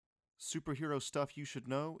Superhero Stuff You Should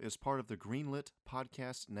Know is part of the Greenlit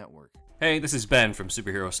Podcast Network. Hey, this is Ben from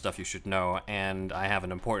Superhero Stuff You Should Know, and I have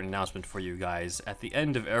an important announcement for you guys. At the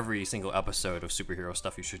end of every single episode of Superhero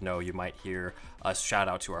Stuff You Should Know, you might hear us shout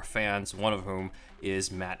out to our fans, one of whom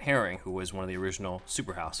is Matt Herring, who was one of the original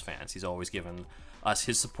Superhouse fans. He's always given us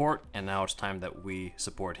his support, and now it's time that we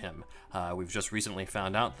support him. We've just recently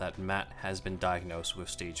found out that Matt has been diagnosed with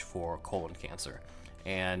stage 4 colon cancer.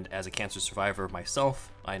 And as a cancer survivor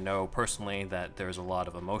myself, I know personally that there's a lot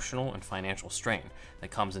of emotional and financial strain that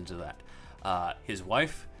comes into that. His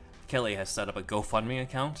wife, Kelly, has set up a GoFundMe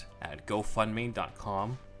account at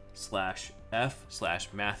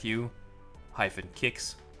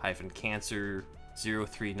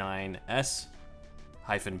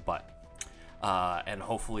gofundme.com/F/Matthew-Kicks-Cancer039S-Butt. And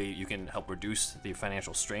hopefully you can help reduce the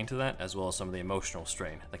financial strain to that, as well as some of the emotional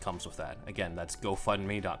strain that comes with that. Again, that's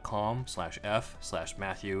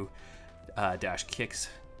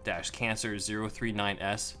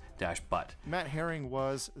gofundme.com/F/Matthew-Kicks-Cancer039S-Butt. Matt Herring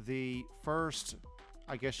was the first,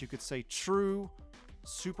 I guess you could say, true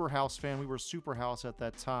Superhouse fan. We were Superhouse at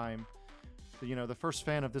that time. The first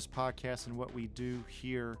fan of this podcast and what we do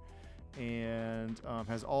here, and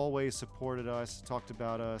has always supported us, talked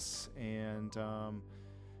about us, and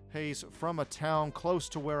he's from a town close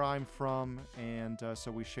to where I'm from, and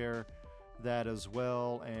so we share that as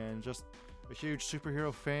well, and just a huge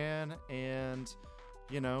superhero fan, and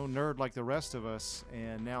nerd like the rest of us,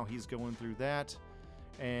 and now he's going through that,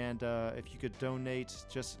 and if you could donate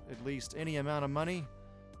just at least any amount of money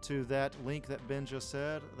to that link that Ben just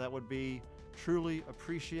said, that would be truly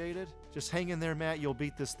appreciated. Just hang in there, Matt. You'll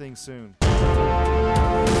beat this thing soon.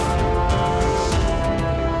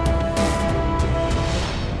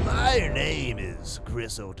 My name is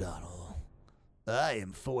Chris O'Donnell. I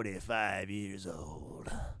am 45 years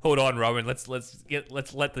old. Hold on, Robin. Let's let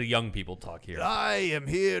the young people talk here. I am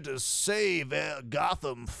here to save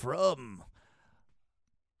Gotham from...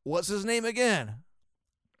 What's his name again?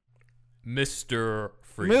 Mr.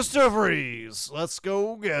 Freeze. Mr. Freeze. Let's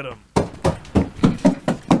go get him.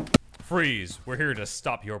 Freeze, we're here to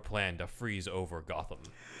stop your plan to freeze over Gotham.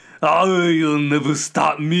 Oh, you'll never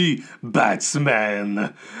stop me,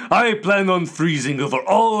 Batsman. I plan on freezing over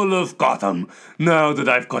all of Gotham now that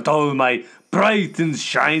I've got all my bright and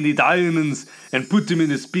shiny diamonds and put them in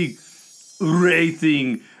this big ray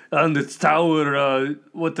thing on the tower.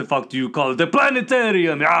 What the fuck do you call it? The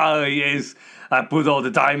planetarium. Ah, yes. I put all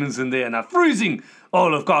the diamonds in there and I'm freezing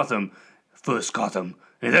all of Gotham. First Gotham,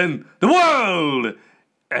 and then the world.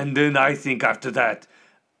 And then I think after that,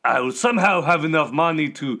 I will somehow have enough money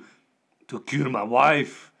to cure my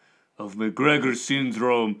wife of McGregor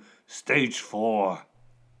syndrome, stage 4.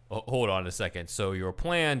 Hold on a second. So your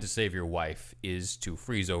plan to save your wife is to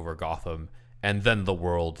freeze over Gotham and then the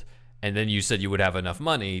world, and then you said you would have enough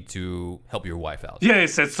money to help your wife out.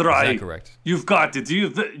 Yes, that's right. Is that correct? You've got it. You're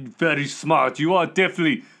very smart. You are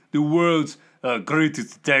definitely the world's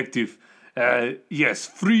greatest detective. Yes,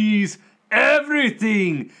 freeze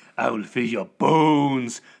everything. I will feel your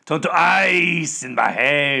bones turn to ice in my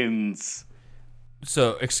hands.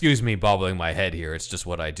 So, excuse me bobbling my head here. It's just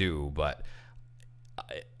what I do, but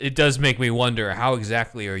it does make me wonder, how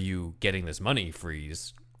exactly are you getting this money,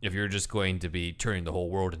 Freeze, if you're just going to be turning the whole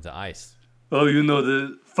world into ice?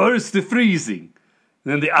 Oh, first the freezing,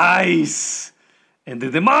 then the ice, and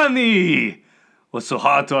then the money. What's so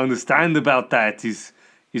hard to understand about that? Is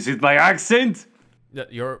it my accent?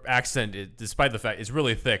 Your accent, despite the fact it's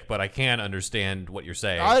really thick, but I can understand what you're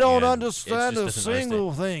saying. I don't understand a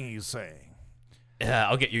single thing he's saying.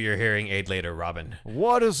 I'll get you your hearing aid later, Robin.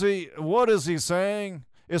 What is he saying?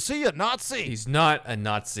 Is he a Nazi? He's not a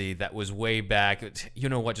Nazi. That was way back. You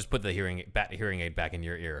know what? Just put the hearing aid back in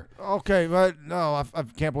your ear. Okay, but no, I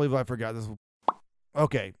can't believe I forgot this.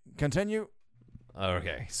 Okay, continue.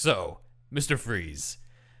 Okay, so, Mr. Freeze,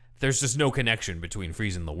 there's just no connection between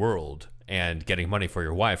freezing the world and getting money for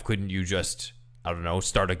your wife. Couldn't you just, I don't know,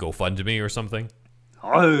 start a GoFundMe or something?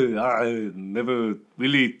 I never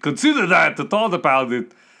really considered that or thought about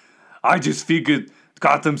it. I just figured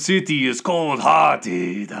Gotham City is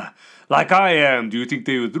cold-hearted, like I am. Do you think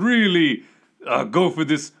they would really go for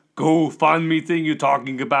this GoFundMe thing you're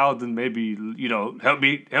talking about and maybe,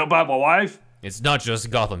 help out my wife? It's not just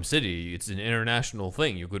Gotham City. It's an international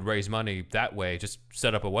thing. You could raise money that way. Just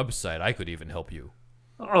set up a website. I could even help you.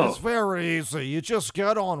 Oh. It's very easy. You just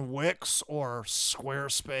get on Wix or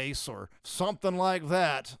Squarespace or something like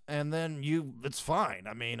that, and then it's fine.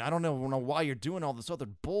 I mean, I don't know why you're doing all this other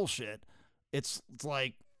bullshit. It's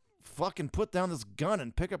like, fucking put down this gun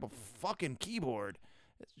and pick up a fucking keyboard.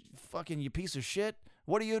 Fucking you piece of shit.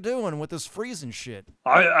 What are you doing with this freezing shit?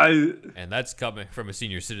 I And that's coming from a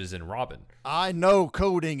senior citizen, Robin. I know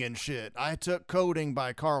coding and shit. I took coding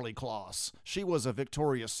by Carly Kloss. She was a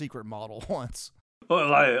Victoria's Secret model once.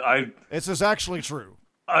 well, This is actually true.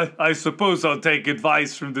 I suppose I'll take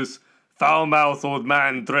advice from this foul-mouthed old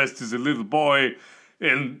man dressed as a little boy.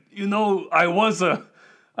 And I was a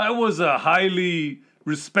highly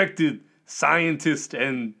respected scientist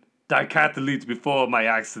and decathlete before my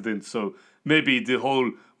accident, so maybe the whole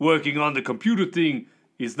working on the computer thing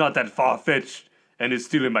is not that far-fetched and it's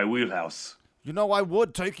still in my wheelhouse. I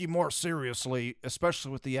would take you more seriously,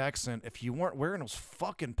 especially with the accent, if you weren't wearing those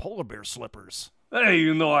fucking polar bear slippers. Hey,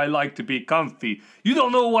 I like to be comfy. You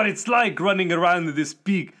don't know what it's like running around in this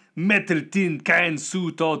big metal tin can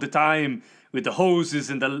suit all the time with the hoses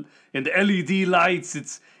and the LED lights.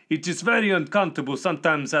 It's just very uncomfortable.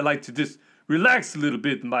 Sometimes I like to just relax a little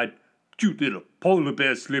bit in my cute little polar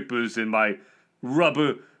bear slippers and my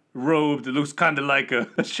rubber robe that looks kind of like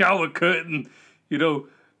a shower curtain.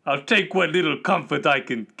 I'll take what little comfort I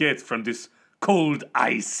can get from this cold,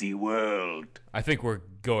 icy world. I think we're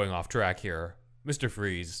going off track here. Mr.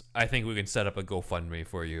 Freeze, I think we can set up a GoFundMe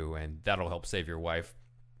for you, and that'll help save your wife.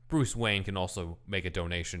 Bruce Wayne can also make a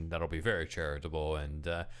donation that'll be very charitable, and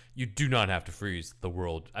you do not have to freeze the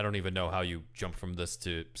world. I don't even know how you jump from this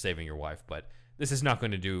to saving your wife, but this is not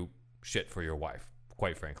going to do shit for your wife,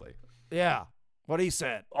 quite frankly. Yeah, what he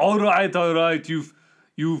said. All right.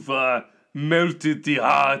 You've melted the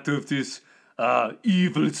heart of this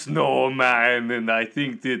evil snowman, and I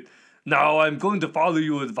think that now I'm going to follow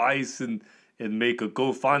your advice and make a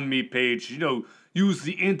GoFundMe page. Use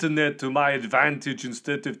the internet to my advantage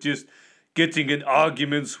instead of just getting in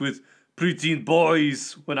arguments with preteen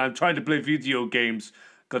boys when I'm trying to play video games.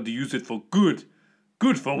 Got to use it for good.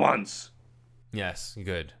 Good for once. Yes,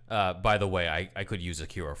 good. By the way, I could use a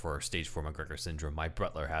cure for stage 4 McGregor syndrome. My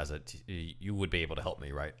butler has it. You would be able to help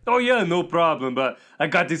me, right? Oh yeah, no problem, but I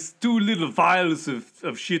got these 2 little vials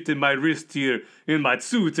of shit in my wrist here in my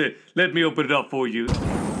suit. Let me open it up for you.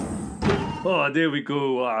 Oh, there we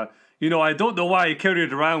go. I don't know why I carry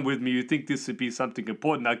it around with me. You think this would be something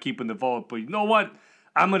important I keep in the vault, but you know what?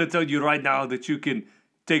 I'm going to tell you right now that you can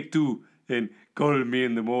take 2 and call me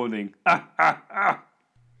in the morning.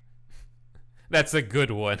 That's a good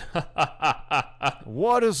one.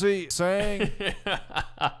 What is he saying?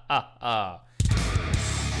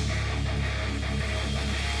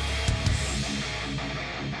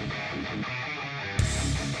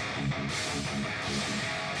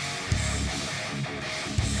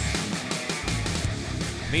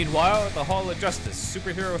 Meanwhile, at the Hall of Justice,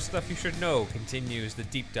 Superhero Stuff You Should Know continues the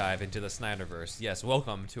deep dive into the Snyderverse. Yes,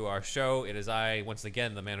 welcome to our show. It is I, once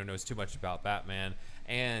again, the man who knows too much about Batman,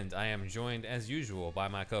 and I am joined, as usual, by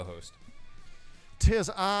my co-host. 'Tis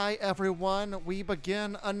I, everyone. We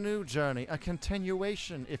begin a new journey, a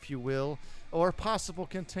continuation, if you will, or a possible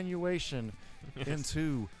continuation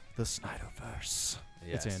into the Snyderverse.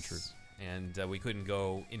 Yes. It's Andrew. And we couldn't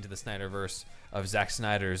go into the Snyderverse of Zack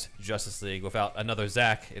Snyder's Justice League without another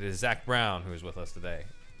Zack. It is Zack Brown who is with us today.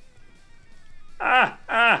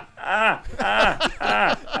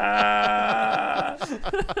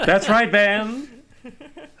 That's right, Ben.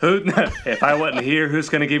 If I wasn't here, who's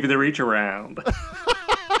going to give you the reach around?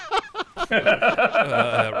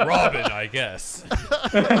 Robin, I guess.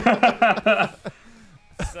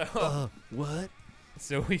 What?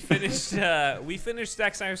 So we finished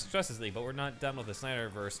Zack Snyder's Justice League, but we're not done with the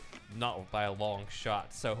Snyderverse, not by a long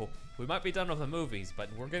shot. So we might be done with the movies, but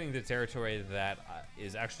we're getting to territory that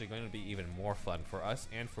is actually going to be even more fun for us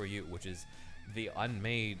and for you, which is the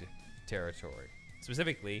unmade territory.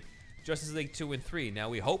 Specifically, Justice League 2 and 3. Now,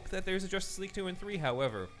 we hope that there's a Justice League 2 and 3.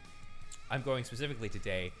 However, I'm going specifically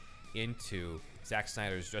today into Zack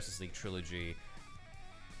Snyder's Justice League trilogy.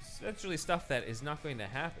 Essentially stuff that is not going to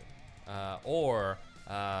happen. Or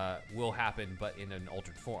will happen, but in an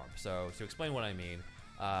altered form. So to explain what I mean,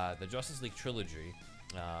 the Justice League trilogy,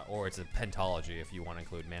 or it's a pentalogy if you want to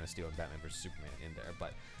include Man of Steel and Batman vs. Superman in there,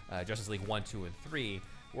 but Justice League 1, 2, and 3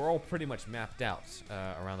 were all pretty much mapped out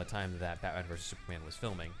around the time that Batman vs. Superman was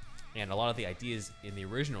filming. And a lot of the ideas in the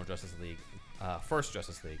original Justice League, first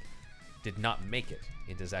Justice League, did not make it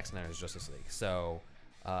into Zack Snyder's Justice League. So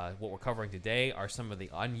what we're covering today are some of the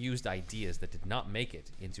unused ideas that did not make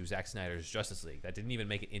it into Zack Snyder's Justice League, that didn't even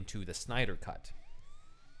make it into the Snyder Cut.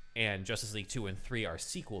 And Justice League 2 and 3 are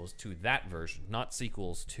sequels to that version, not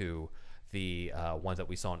sequels to the ones that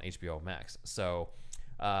we saw on HBO Max. So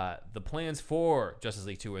the plans for Justice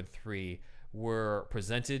League 2 and 3 were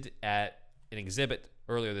presented at an exhibit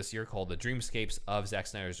earlier this year called the Dreamscapes of Zack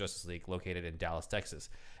Snyder's Justice League, located in Dallas, Texas.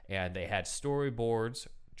 And they had storyboards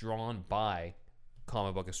drawn by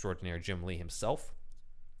comic book extraordinaire Jim Lee himself,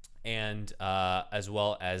 and as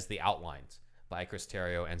well as the outlines by Chris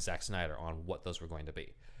Terrio and Zack Snyder on what those were going to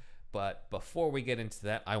be. But before we get into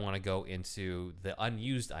that, I want to go into the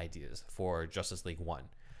unused ideas for Justice League 1.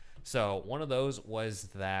 So one of those was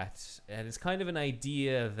that, and it's kind of an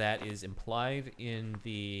idea that is implied in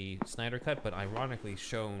the Snyder Cut, but ironically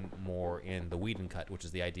shown more in the Whedon Cut, which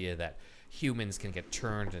is the idea that humans can get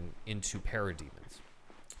turned into parademons.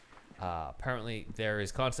 Apparently, there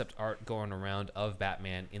is concept art going around of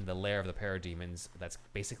Batman in the lair of the parademons. That's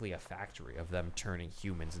basically a factory of them turning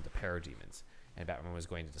humans into parademons, and Batman was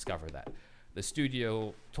going to discover that. The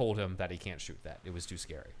studio told him that he can't shoot that. It was too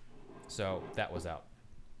scary. So that was out.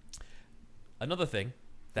 Another thing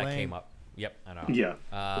that came up. Yep, I know. Yeah.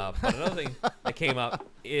 But another thing that came up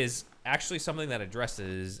is actually something that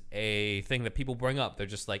addresses a thing that people bring up. They're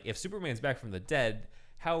just like, if Superman's back from the dead,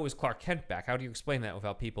 how is Clark Kent back? How do you explain that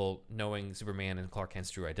without people knowing Superman and Clark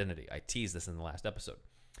Kent's true identity? I teased this in the last episode.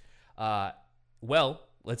 Well,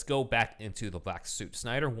 let's go back into the black suit.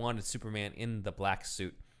 Snyder wanted Superman in the black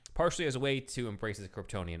suit, partially as a way to embrace his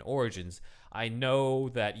Kryptonian origins. I know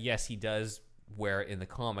that, yes, he does wear it in the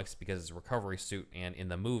comics because it's a recovery suit, and in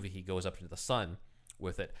the movie he goes up into the sun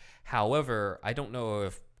with it. However, I don't know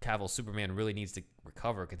if Cavill's Superman really needs to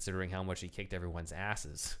recover, considering how much he kicked everyone's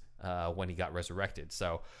asses when he got resurrected.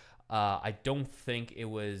 So I don't think it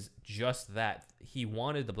was just that. He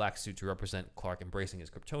wanted the black suit to represent Clark embracing his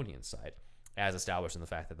Kryptonian side, as established in the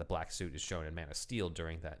fact that the black suit is shown in Man of Steel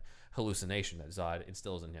during that hallucination that Zod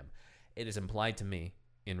instills in him. It is implied to me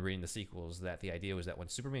in reading the sequels that the idea was that when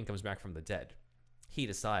Superman comes back from the dead, he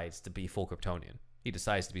decides to be full Kryptonian. He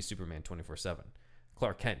decides to be Superman 24/7.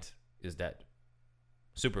 Clark Kent is dead.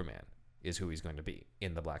 Superman is who he's going to be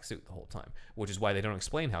in the black suit the whole time, which is why they don't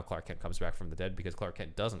explain how Clark Kent comes back from the dead, because Clark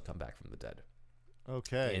Kent doesn't come back from the dead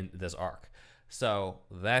in this arc. So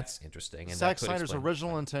that's interesting. And Zack Snyder's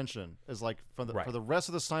original intention is like for the rest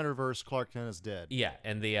of the Snyderverse, Clark Kent is dead. Yeah,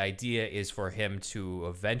 and the idea is for him to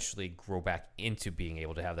eventually grow back into being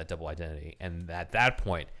able to have that double identity, and at that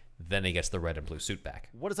point, then he gets the red and blue suit back.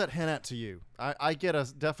 What does that hint at to you? I get a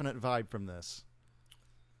definite vibe from this.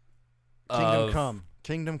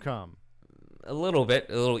 Kingdom Come. A little bit.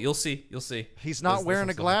 You'll see. He's not wearing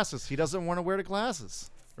the glasses. He doesn't want to wear the glasses.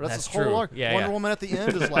 That's his whole true. arc. Yeah, Wonder Woman at the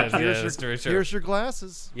end is like, here's your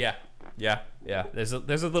glasses. Yeah. There's a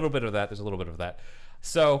little bit of that.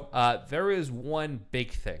 So there is one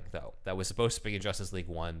big thing though that was supposed to be in Justice League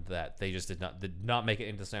 1 that they just did not make it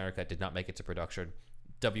into the Snyder Cut, did not make it to production.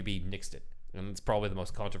 WB nixed it, and it's probably the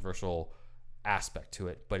most controversial aspect to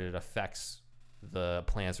it, but it affects the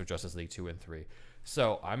plans for Justice League 2 and 3.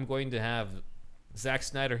 So I'm going to have Zack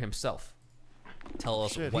Snyder himself tell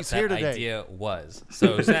us what that idea was.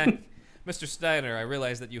 So Zack, Mr. Snyder, I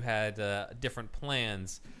realized that you had different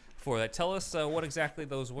plans for that. Tell us what exactly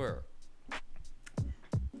those were.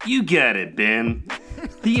 You got it, Ben.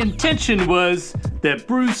 The intention was that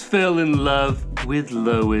Bruce fell in love with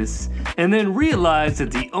Lois and then realized that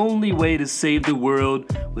the only way to save the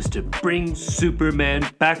world was to bring Superman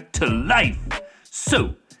back to life.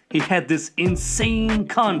 So, he had this insane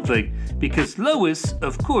conflict because Lois,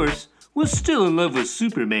 of course, was still in love with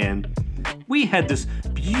Superman. We had this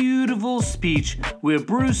beautiful speech where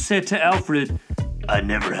Bruce said to Alfred, "I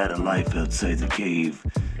never had a life outside the cave.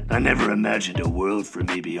 I never imagined a world for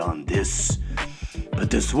me beyond this. But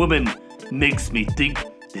this woman makes me think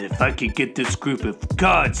that if I could get this group of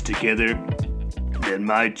gods together, then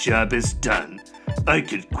my job is done. I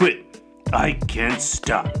could quit. I can't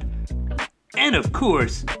stop." And of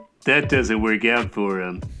course, that doesn't work out for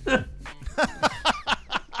him.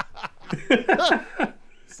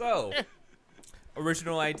 So,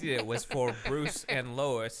 original idea was for Bruce and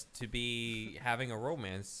Lois to be having a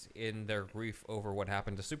romance in their grief over what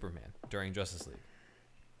happened to Superman during Justice League.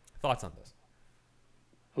 Thoughts on this?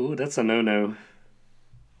 Oh, that's a no-no.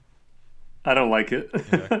 I don't like it.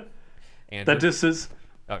 Okay. That just is...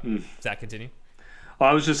 Does that continue?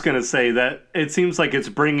 I was just going to say that it seems like it's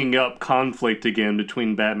bringing up conflict again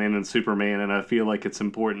between Batman and Superman, and I feel like it's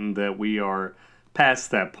important that we are past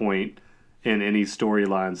that point in any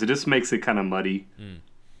storylines. It just makes it kind of muddy.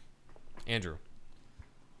 Andrew.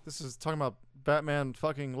 This is talking about Batman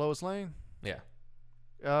fucking Lois Lane? Yeah.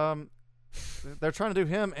 They're trying to do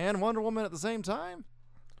him and Wonder Woman at the same time?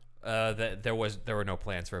 There were no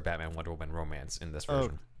plans for a Batman Wonder Woman romance in this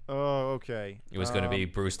version. Oh, okay. It was going to be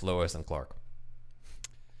Bruce, Lois, and Clark.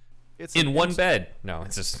 It's in one bed. No,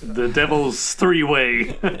 it's just the devil's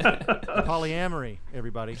three-way. polyamory,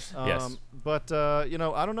 everybody. Yes. But I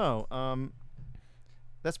don't know.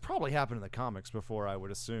 That's probably happened in the comics before, I would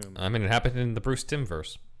assume. I mean, it happened in the Bruce Timm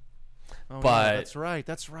verse. Oh, but yeah, that's right.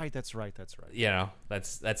 That's right. you know,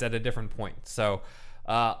 that's at a different point. So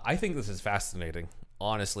I think this is fascinating,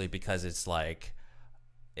 honestly, because it's like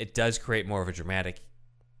it does create more of a dramatic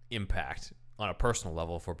impact on a personal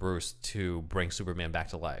level for Bruce to bring Superman back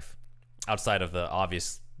to life, outside of the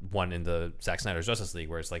obvious one in the Zack Snyder's Justice League,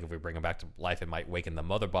 where it's like if we bring him back to life, it might waken the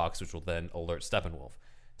Mother Box, which will then alert Steppenwolf,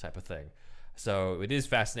 type of thing. So it is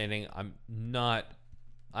fascinating.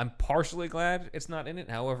 I'm partially glad it's not in it.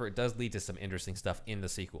 However, it does lead to some interesting stuff in the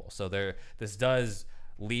sequel. So this does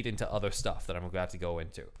lead into other stuff that I'm glad to go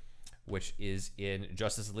into, which is in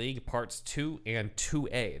Justice League Parts 2 and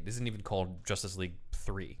 2A. It isn't even called Justice League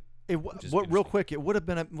 3. Real quick, it would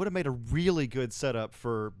have made a really good setup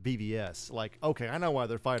for BVS. Like, okay, I know why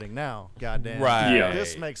they're fighting now. Goddamn, Right. Yeah.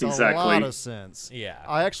 This makes Exactly. a lot of sense. Yeah.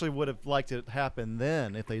 I actually would have liked it to happen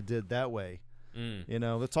then if they did that way. You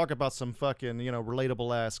know, let's talk about some fucking,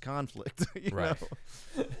 relatable ass conflict. you Right.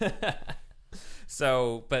 know?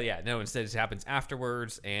 So, but yeah, no, instead it happens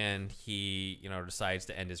afterwards, and he, decides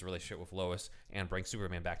to end his relationship with Lois and bring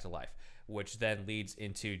Superman back to life, which then leads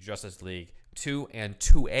into Justice League 2 and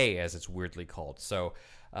 2A, as it's weirdly called. So,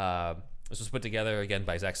 this was put together again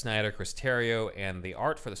by Zack Snyder, Chris Terrio, and the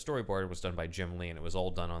art for the storyboard was done by Jim Lee, and it was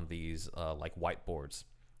all done on these like whiteboards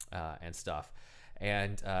and stuff.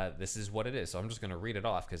 And this is what it is. So I'm just going to read it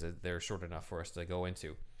off because they're short enough for us to go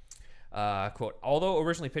into. Quote, although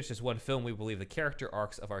originally pitched as one film, we believe the character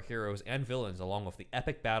arcs of our heroes and villains, along with the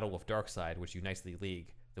epic battle with Darkseid, which unites the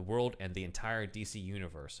League, the world, and the entire DC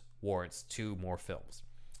universe, warrants 2 more films.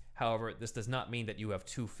 However, this does not mean that you have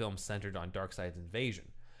 2 films centered on Darkseid's invasion.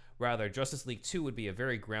 Rather, Justice League 2 would be a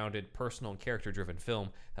very grounded, personal, and character-driven film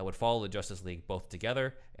that would follow the Justice League both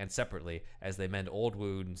together and separately as they mend old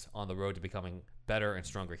wounds on the road to becoming better and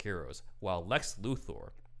stronger heroes, while Lex Luthor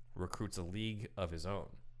recruits a league of his own.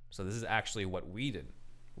 So this is actually what Whedon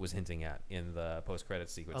was hinting at in the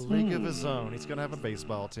post-credits A sequence. league of his own. He's gonna have a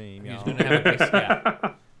baseball team. He's y'all. going to have a base,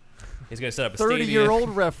 yeah. He's going to set up a stadium. 30-year-old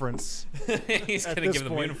reference. He's at going to this give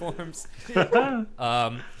them point. uniforms.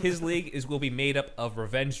 His league will be made up of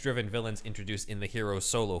revenge-driven villains introduced in the hero's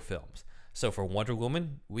solo films. So for Wonder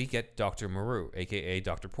Woman, we get Dr. Maru, a.k.a.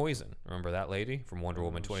 Dr. Poison. Remember that lady from Wonder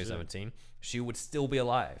Woman 2017? She would still be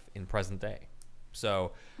alive in present day.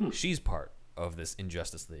 So she's part of this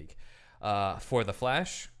Injustice League. For The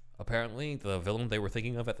Flash, apparently the villain they were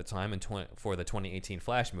thinking of at the time for the 2018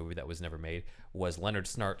 Flash movie that was never made was Leonard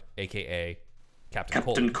Snart, a.k.a.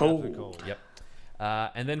 Captain Cold. Yep.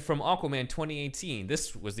 And then from Aquaman 2018,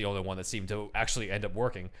 this was the only one that seemed to actually end up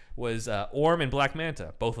working, was Orm and Black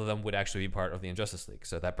Manta. Both of them would actually be part of the Injustice League.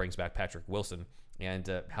 So that brings back Patrick Wilson.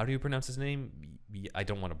 And how do you pronounce his name? I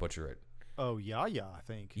don't want to butcher it. Oh, Yaya, I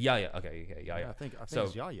think. Yaya. Okay, Yaya. I think So-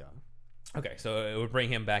 it's Yaya. Okay, so it would bring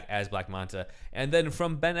him back as Black Manta. And then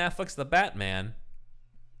from Ben Affleck's The Batman,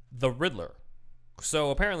 the Riddler.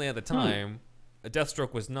 So apparently at the time,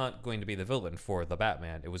 Deathstroke was not going to be the villain for The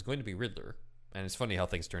Batman. It was going to be Riddler. And it's funny how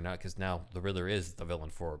things turned out because now the Riddler is the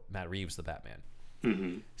villain for Matt Reeves' The Batman.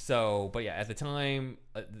 So, but yeah, at the time,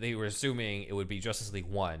 they were assuming it would be Justice League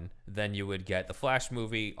 1. Then you would get the Flash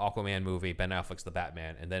movie, Aquaman movie, Ben Affleck's The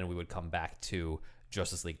Batman, and then we would come back to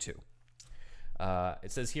Justice League 2.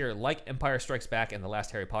 It says here, like Empire Strikes Back and the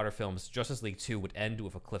last Harry Potter films, Justice League 2 would end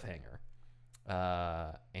with a cliffhanger.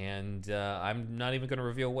 I'm not even going to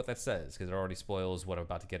reveal what that says because it already spoils what I'm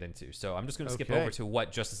about to get into. So I'm just going to skip Okay. over to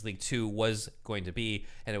what Justice League 2 was going to be,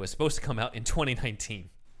 and it was supposed to come out in 2019.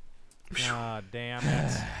 God damn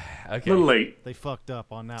it. A Okay. little late. They fucked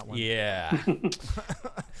up on that one. Yeah.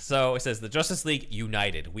 So it says the Justice League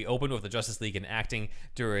united. We opened with the Justice League enacting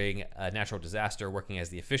during a natural disaster, working as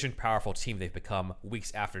the efficient, powerful team they've become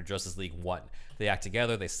weeks after Justice League 1. They act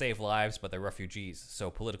together, they save lives, but they're refugees,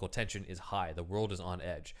 so political tension is high. The world is on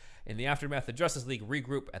edge. In the aftermath, the Justice League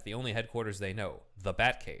regroup at the only headquarters they know, the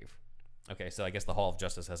Batcave. Okay, so I guess the Hall of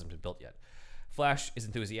Justice hasn't been built yet. Flash is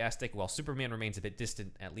enthusiastic, while Superman remains a bit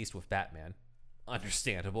distant, at least with Batman.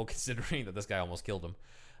 Understandable, considering that this guy almost killed him.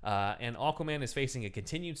 And Aquaman is facing a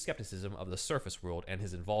continued skepticism of the surface world and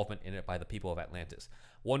his involvement in it by the people of Atlantis.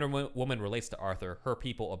 Wonder Woman relates to Arthur. Her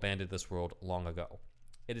people abandoned this world long ago.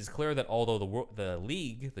 It is clear that although the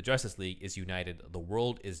League, the Justice League, is united, the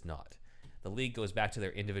world is not. The League goes back to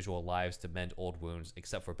their individual lives to mend old wounds,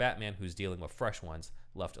 except for Batman, who's dealing with fresh ones,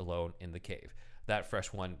 left alone in the cave. That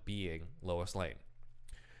fresh one being Lois Lane.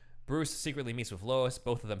 Bruce secretly meets with Lois,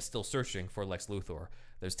 both of them still searching for Lex Luthor.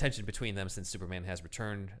 There's tension between them since Superman has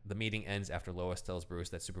returned. The meeting ends after Lois tells Bruce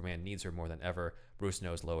that Superman needs her more than ever. Bruce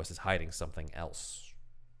knows Lois is hiding something else.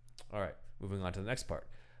 Alright, moving on to the next part.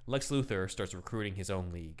 Lex Luthor starts recruiting his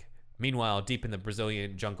own league. Meanwhile, deep in the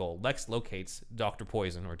Brazilian jungle, Lex locates Dr.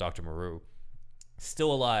 Poison, or Dr. Maru,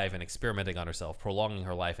 still alive and experimenting on herself, prolonging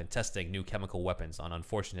her life and testing new chemical weapons on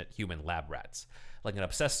unfortunate human lab rats. Like an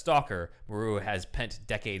obsessed stalker, Maru has spent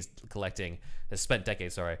decades collecting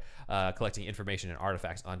information and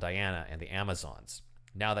artifacts on Diana and the Amazons.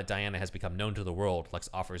 Now that Diana has become known to the world, Lex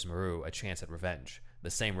offers Maru a chance at revenge, the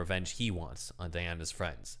same revenge he wants on Diana's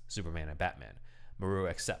friends, Superman and Batman. Maru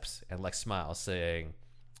accepts, and Lex smiles, saying,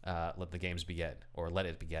 let the games begin, or let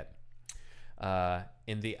it begin.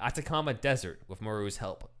 In the Atacama Desert, with Maru's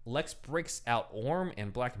help, Lex breaks out Orm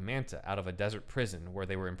and Black Manta out of a desert prison where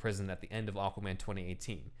they were imprisoned at the end of Aquaman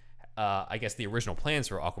 2018. I guess the original plans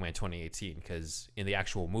for Aquaman 2018, because in the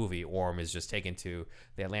actual movie, Orm is just taken to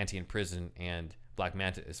the Atlantean prison, and Black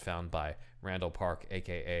Manta is found by Randall Park,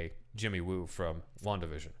 a.k.a. Jimmy Woo from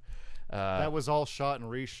WandaVision. That was all shot in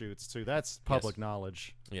reshoots, too. That's public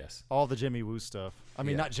knowledge. Yes. All the Jimmy Woo stuff. I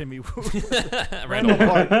mean, Yeah. not Jimmy Woo. Randall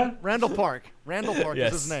Park. Randall Park. Randall Park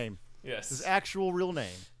Yes. is his name. Yes. His actual real name.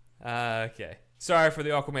 Okay. Sorry for the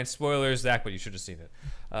Aquaman spoilers, Zach, but you should have seen it.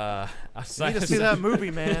 You Outside need to of see that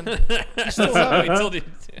movie, man. You still I haven't. told you.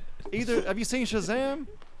 Either have you seen Shazam?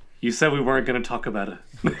 You said we weren't going to talk about it.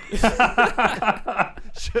 Have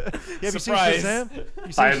you seen Surprise. Shazam?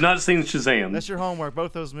 You seen I have not seen Shazam. That's your homework.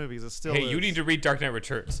 Both those movies. It still Hey, is. you need to read Dark Knight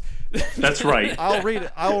Returns. That's right. I'll read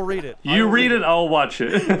it. I will read it. I You will read it, I'll watch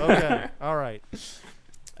it. Okay. All right.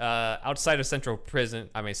 Outside of Central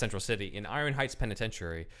City, in Iron Heights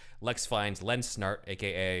Penitentiary, Lex finds Len Snart,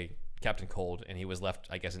 aka Captain Cold, and he was left,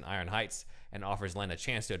 I guess, in Iron Heights, and offers Len a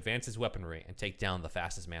chance to advance his weaponry and take down the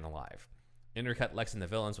fastest man alive. Intercut Lex and the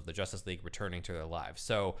villains, with the Justice League returning to their lives.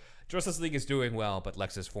 So, Justice League is doing well, but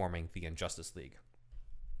Lex is forming the Injustice League.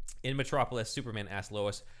 In Metropolis, Superman asks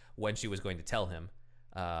Lois when she was going to tell him,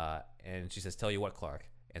 and she says, "Tell you what, Clark?"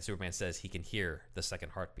 And Superman says he can hear the second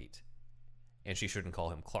heartbeat, and she shouldn't call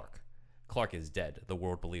him Clark. Clark is dead. The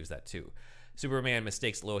world believes that too. Superman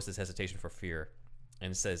mistakes Lois's hesitation for fear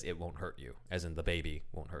and says it won't hurt you, as in the baby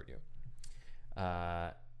won't hurt you.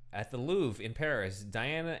 At the Louvre in Paris,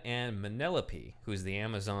 Diana and Manelope, who's the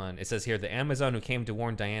Amazon, it says here, the Amazon who came to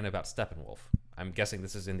warn Diana about Steppenwolf. I'm guessing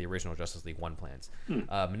this is in the original Justice League 1 plans.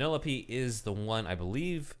 Manelope is the one, I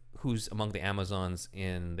believe, who's among the Amazons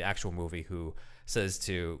in the actual movie who says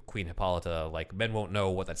to Queen Hippolyta, like, men won't know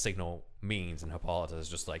what that signal means, and Hippolyta is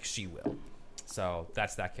just like, she will. So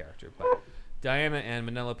that's that character. But Diana and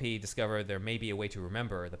Manelope discover there may be a way to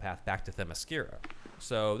remember the path back to Themyscira.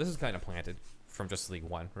 So this is kind of planted from Justice League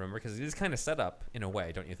 1, remember? Because it is kind of set up in a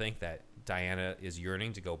way, don't you think, that Diana is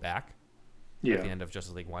yearning to go back at the end of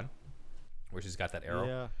Justice League 1, where she's got that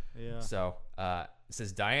arrow. Yeah. So it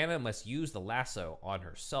says Diana must use the lasso on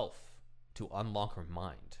herself to unlock her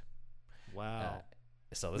mind. Wow.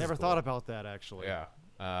 So this Never is cool. thought about that, actually. Yeah.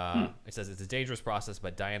 It says it's a dangerous process,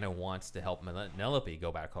 but Diana wants to help Manelope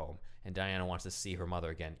go back home, and Diana wants to see her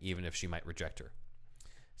mother again, even if she might reject her.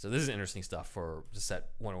 So this is interesting stuff to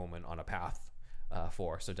set Wonder Woman on a path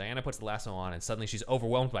for. So Diana puts the lasso on, and suddenly she's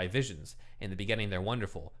overwhelmed by visions. In the beginning, they're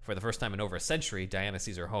wonderful. For the first time in over a century, Diana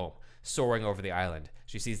sees her home, soaring over the island.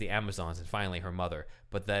 She sees the Amazons and finally her mother,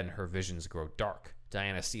 but then her visions grow dark.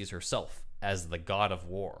 Diana sees herself as the god of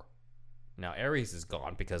war. Now, Ares is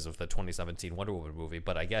gone because of the 2017 Wonder Woman movie,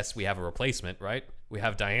 but I guess we have a replacement, right? We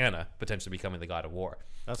have Diana potentially becoming the god of war.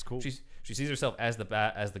 That's cool. She sees herself as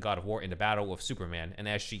the god of war in the battle with Superman, and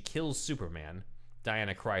as she kills Superman,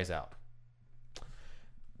 Diana cries out.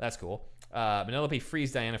 That's cool. Manelope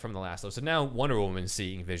frees Diana from the lasso. So now Wonder Woman's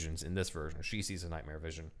seeing visions in this version. She sees a nightmare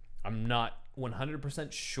vision. I'm not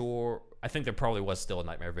 100% sure. I think there probably was still a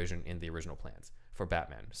nightmare vision in the original plans for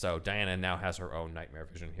Batman. So Diana now has her own nightmare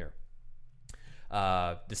vision here.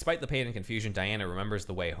 Despite the pain and confusion, Diana remembers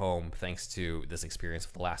the way home thanks to this experience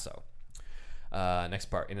with the lasso. Next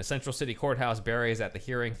part. In a Central City courthouse, Barry is at the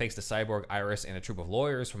hearing. Thanks to Cyborg, Iris, and a troop of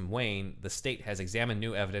lawyers from Wayne, the state has examined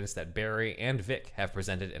new evidence that Barry and Vic have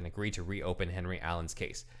presented and agreed to reopen Henry Allen's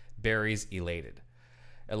case. Barry's elated.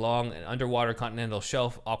 Along an underwater continental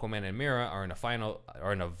shelf, Aquaman and Mera are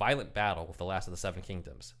in a violent battle with the last of the Seven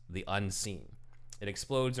Kingdoms, the Unseen. It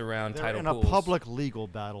explodes around They're tidal in pools. a public legal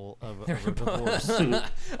battle of a divorce.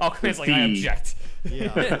 Aquaman's like, I object.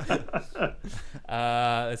 Yeah.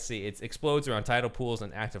 Let's see. It explodes around tidal pools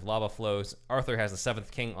and active lava flows. Arthur has the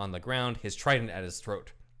Seventh King on the ground, his trident at his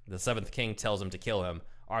throat. The Seventh King tells him to kill him.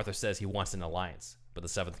 Arthur says he wants an alliance, but the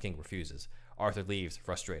Seventh King refuses. Arthur leaves,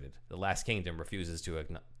 frustrated. The Last Kingdom refuses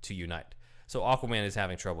to unite. So Aquaman is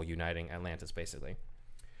having trouble uniting Atlantis, basically.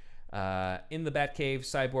 In the Batcave,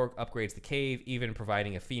 Cyborg upgrades the cave, even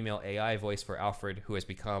providing a female AI voice for Alfred, who has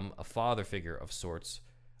become a father figure of sorts.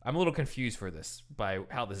 I'm a little confused for this by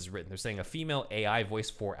how this is written. They're saying a female AI voice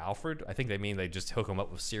for Alfred. I think they mean they just hook him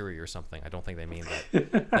up with Siri or something. I don't think they mean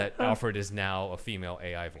that Alfred is now a female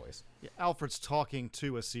AI voice. Yeah, Alfred's talking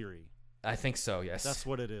to a Siri. I think so, yes. That's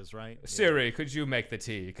what it is, right? Siri, could you make the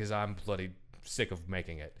tea? Because I'm bloody sick of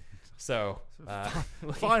making it. So,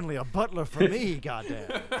 Finally, a butler for me, goddamn.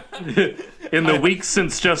 In the weeks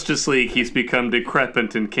since Justice League, he's become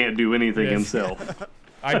decrepit and can't do anything himself.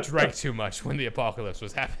 I drank too much when the apocalypse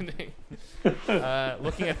was happening.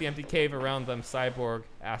 Looking at the empty cave around them, Cyborg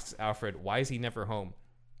asks Alfred, why is he never home?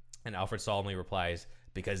 And Alfred solemnly replies,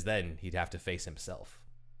 because then he'd have to face himself.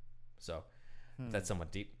 So, that's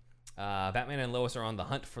somewhat deep. Batman and Lois are on the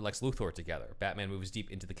hunt for Lex Luthor together. Batman moves deep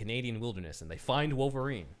into the Canadian wilderness, and they find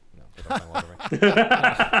Wolverine. No, they don't find Wolverine.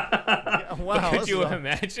 Yeah, wow, Could you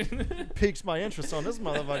imagine? Piques my interest on this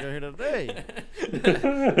motherfucker here today.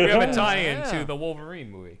 We have a tie-in to the Wolverine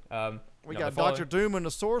movie. We got Dr. Doom in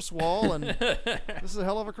the source wall, and this is a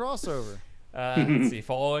hell of a crossover. Let's see.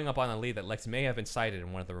 Following up on a lead that Lex may have been sighted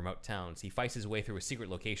in one of the remote towns, he fights his way through a secret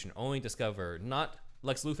location, only to discover not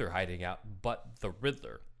Lex Luthor hiding out, but the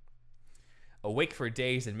Riddler. Awake for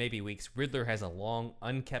days and maybe weeks, Riddler has a long,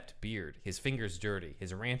 unkept beard, his fingers dirty,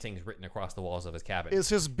 his rantings written across the walls of his cabin. Is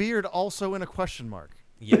his beard also in a question mark?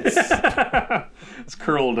 Yes. It's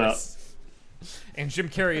curled up. And Jim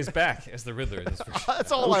Carrey is back as the Riddler. That's for sure.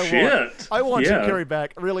 That's all Oh, I shit. want. I want Jim Yeah. Carrey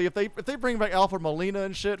back. Really, if they bring back Alfred Molina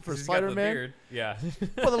and shit for He's got the Spider-Man, beard. Yeah.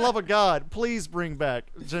 for the love of God, please bring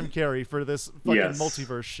back Jim Carrey for this fucking Yes.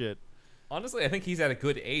 multiverse shit. Honestly, I think he's at a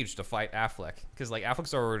good age to fight Affleck. Because, like,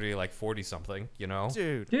 Affleck's already, like, 40-something, you know?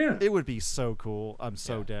 Dude, Yeah. it would be so cool. I'm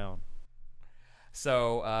so down.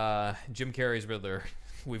 So, Jim Carrey's Riddler,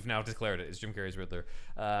 we've now declared it, is Jim Carrey's Riddler,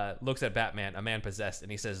 looks at Batman, a man possessed, and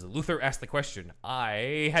he says, Luthor asked the question.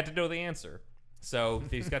 I had to know the answer. So,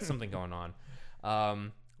 he's got something going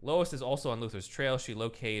on. Lois is also on Luthor's trail. She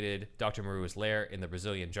located Dr. Maru's lair in the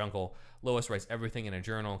Brazilian jungle. Lois writes everything in a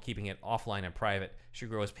journal, keeping it offline and private. She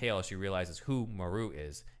grows pale as she realizes who Maru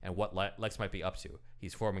is and what Lex might be up to.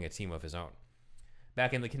 He's forming a team of his own.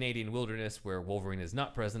 Back in the Canadian wilderness, where Wolverine is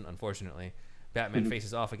not present, unfortunately, Batman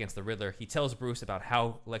faces off against the Riddler. He tells Bruce about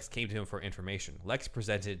how Lex came to him for information. Lex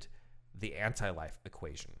presented the anti-life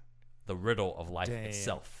equation, the riddle of life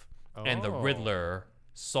itself. And the Riddler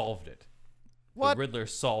solved it. What? The Riddler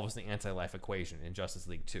solves the anti-life equation in Justice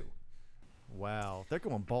League 2. Wow, they're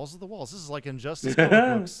going balls to the walls. This is like Injustice comic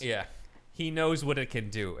books. Yeah. He knows what it can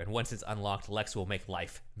do, and once it's unlocked, Lex will make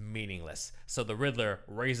life meaningless. So the Riddler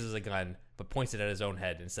raises a gun, but points it at his own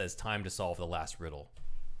head and says, time to solve the last riddle,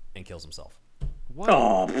 and kills himself. What?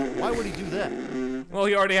 Oh, Why would he do that? Well,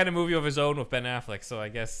 he already had a movie of his own with Ben Affleck, so I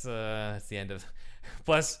guess it's the end of...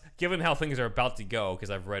 Plus, given how things are about to go, because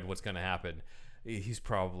I've read what's going to happen, he's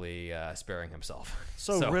probably sparing himself.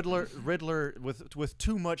 So Riddler with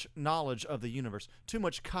too much knowledge of the universe, too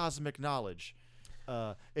much cosmic knowledge.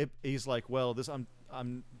 He's like, well,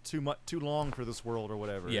 I'm too long for this world or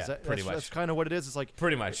whatever. Yeah, pretty much. That's kind of what it is. It's like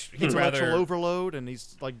Pretty much. He'd intellectual rather... overload, and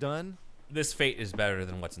he's like done. This fate is better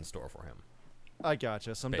than what's in store for him. I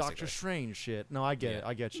gotcha. Some Basically. Doctor Strange shit. No, I get it.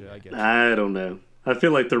 I get you. I don't know. I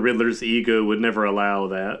feel like the Riddler's ego would never allow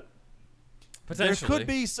that. There Potentially. could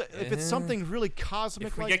be if it's something really cosmic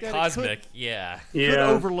If we like get that. cosmic, yeah. Could Yeah,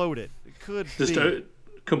 overload it. It could just be.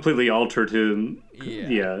 completely altered him. Yeah.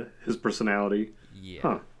 Yeah, his personality. Yeah.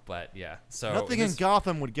 Huh. But, yeah. So Nothing in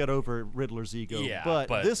Gotham would get over Riddler's ego, Yeah, but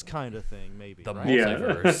but this kind of thing maybe. the right? Yeah.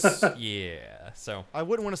 multiverse. Yeah. So, I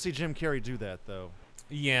wouldn't want to see Jim Carrey do that though.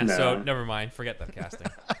 yeah. No. So, never mind. Forget that casting.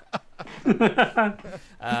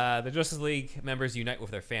 The Justice League members unite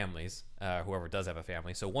with their families, whoever does have a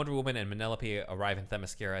family. So Wonder Woman and Penelope arrive in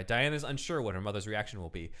Themyscira. Diana is unsure what her mother's reaction will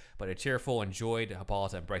be, but a cheerful and joyed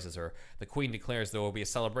Hippolyta embraces her. The Queen declares there will be a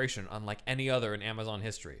celebration unlike any other in Amazon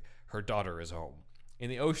history. Her daughter is home. In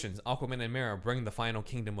the oceans, Aquaman and Mera bring the final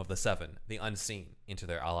kingdom of the Seven, the Unseen, into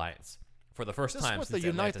their alliance. For the first Is this time what the since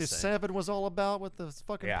Unite the Atlantis sank, Seven was all about with the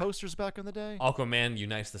fucking Yeah. posters back in the day? Aquaman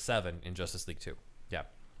unites the Seven in Justice League 2. Yeah.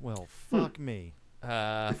 Well, fuck me.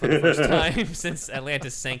 For the first time since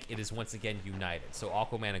Atlantis sank, it is once again united. So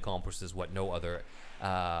Aquaman accomplishes what no other,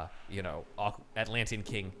 Atlantean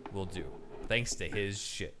king will do, thanks to his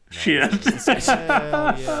shit. No, Shit.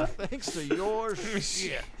 Hell yeah. Thanks to your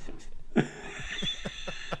shit.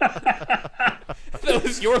 That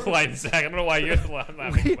was your line, Zach. I don't know why you're the one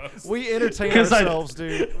laughing most. We entertain 'Cause I- ourselves,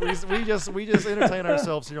 dude. We just entertain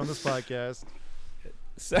ourselves here on this podcast.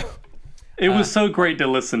 So, It was so great to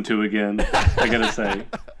listen to again, I gotta say.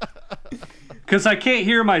 Because I can't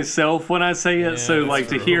hear myself when I say it, so that's like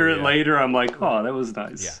to true, hear it yeah. later, I'm like, oh, that was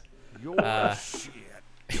nice. Yeah. Your shit.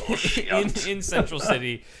 in Central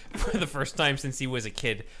City, for the first time since he was a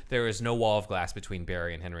kid, there is no wall of glass between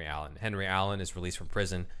Barry and Henry Allen. Henry Allen is released from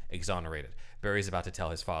prison, exonerated. Barry's about to tell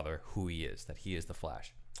his father who he is, that he is the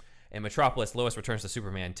Flash. In Metropolis, Lois returns to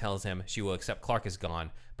Superman, tells him she will accept Clark is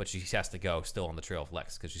gone, but she has to go still on the trail of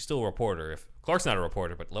Lex, because she's still a reporter. If Clark's not a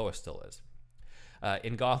reporter, but Lois still is.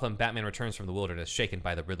 In Gotham, Batman returns from the wilderness, shaken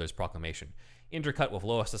by the Riddler's proclamation. Intercut with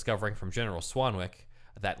Lois discovering from General Swanwick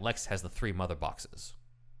that Lex has the 3 mother boxes.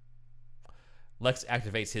 Lex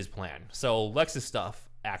activates his plan. So Lex's stuff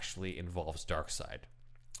actually involves Darkseid.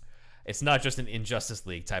 It's not just an Injustice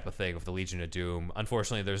League type of thing with the Legion of Doom.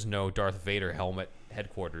 Unfortunately, there's no Darth Vader helmet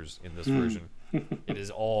headquarters in this version. It is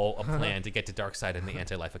all a plan to get to Darkseid in the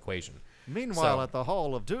anti-life equation. Meanwhile, at the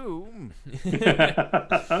Hall of Doom,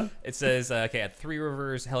 it says, at Three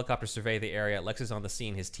Rivers, helicopters survey the area. Lex is on the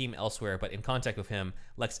scene, his team elsewhere, but in contact with him,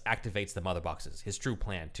 Lex activates the mother boxes, his true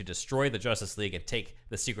plan to destroy the Justice League and take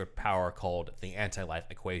the secret power called the anti-life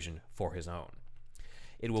equation for his own.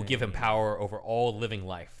 It will give him power over all living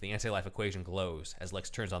life. The anti-life equation glows as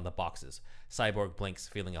Lex turns on the boxes. Cyborg blinks,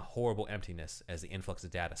 feeling a horrible emptiness as the influx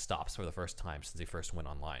of data stops for the first time since he first went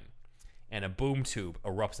online. And a boom tube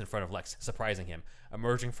erupts in front of Lex, surprising him.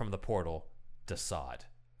 Emerging from the portal, Desaad,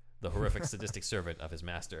 the horrific sadistic servant of his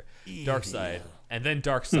master. Darkseid, and then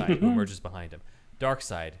Darkseid, who emerges behind him.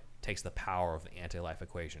 Darkseid takes the power of the anti-life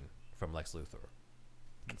equation from Lex Luthor.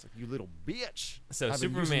 it's like, you little bitch. So I've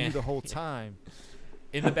been using Superman you the whole time.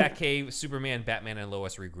 In the Batcave, Superman, Batman, and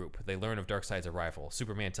Lois regroup. They learn of Darkseid's arrival.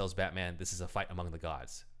 Superman tells Batman, "This is a fight among the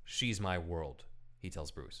gods. She's my world," he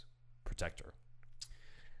tells Bruce. "Protect her."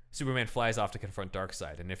 Superman flies off to confront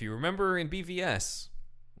Darkseid. And if you remember in BVS,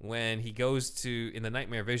 when he goes to, in the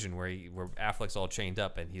Nightmare Vision, where Affleck's all chained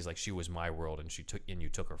up, and he's like, "She was my world, and you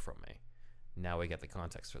took her from me." Now we get the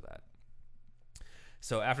context for that.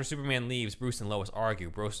 So after Superman leaves, Bruce and Lois argue.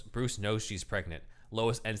 Bruce knows she's pregnant.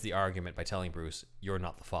 Lois ends the argument by telling Bruce, "You're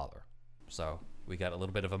not the father." So we got a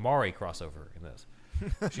little bit of a Mari crossover in this.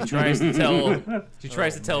 She tries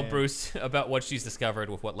to tell Bruce about what she's discovered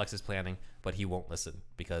with what Lex is planning, but he won't listen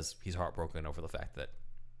because he's heartbroken over the fact that,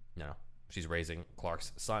 she's raising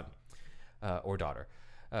Clark's son or daughter.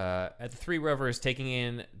 At the Three Rivers, taking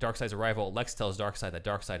in Darkseid's arrival, Lex tells Darkseid that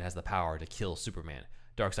Darkseid has the power to kill Superman.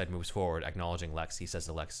 Darkseid moves forward, acknowledging Lex. He says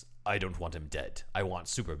to Lex, "I don't want him dead. I want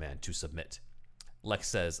Superman to submit." Lex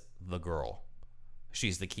says, "The girl.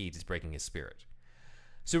 She's the key to breaking his spirit."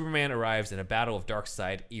 Superman arrives and a battle of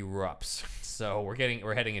Darkseid erupts. So we're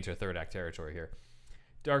heading into a third act territory here.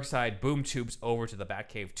 Darkseid boom tubes over to the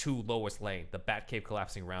Batcave to Lois Lane, the Batcave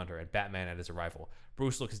collapsing around her, and Batman at his arrival.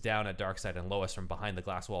 Bruce looks down at Darkseid and Lois from behind the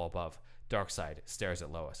glass wall above. Darkseid stares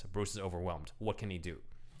at Lois. Bruce is overwhelmed. What can he do?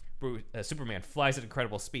 Superman flies at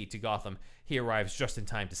incredible speed to Gotham. He arrives just in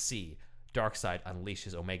time to see Darkseid unleash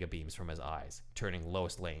his Omega beams from his eyes, turning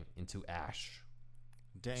Lois Lane into ash.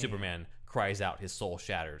 Damn. Superman cries out, his soul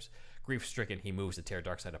shatters. Grief-stricken, he moves to tear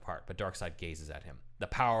Darkseid apart, but Darkseid gazes at him, the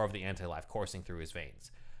power of the anti-life coursing through his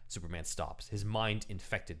veins. Superman stops, his mind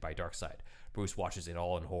infected by Darkseid. Bruce watches it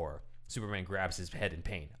all in horror. Superman grabs his head in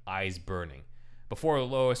pain, eyes burning. Before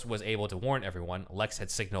Lois was able to warn everyone, Lex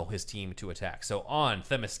had signaled his team to attack. So on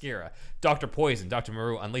Themyscira, Dr. Poison, Dr.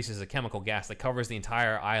 Maru, unleashes a chemical gas that covers the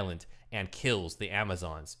entire island and kills the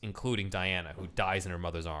Amazons, including Diana, who dies in her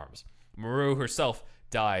mother's arms. Maru herself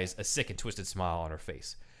dies, a sick and twisted smile on her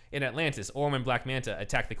face. In Atlantis, Orm and Black Manta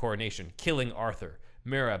attack the Coronation, killing Arthur.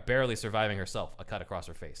 Mira barely surviving herself, a cut across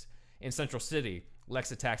her face. In Central City,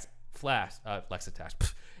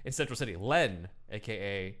 in Central City, Len,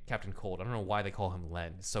 aka Captain Cold. I don't know why they call him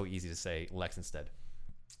Len. It's so easy to say Lex instead.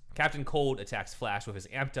 Captain Cold attacks Flash with his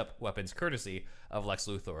amped up weapons, courtesy of Lex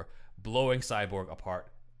Luthor, blowing Cyborg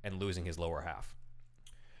apart and losing his lower half.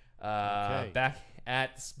 Back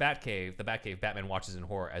at the Batcave, Batman watches in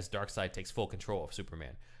horror as Darkseid takes full control of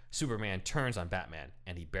Superman. Superman turns on Batman,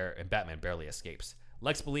 and Batman barely escapes.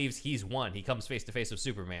 Lex believes he's won. He comes face to face with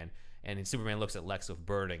Superman, and Superman looks at Lex with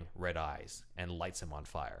burning red eyes and lights him on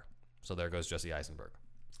fire. So there goes Jesse Eisenberg.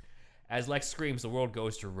 As Lex screams, the world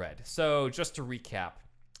goes to red. So just to recap,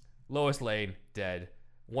 Lois Lane, dead.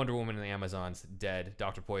 Wonder Woman and the Amazons, dead.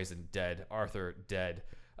 Dr. Poison, dead. Arthur, dead.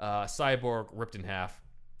 Cyborg, ripped in half.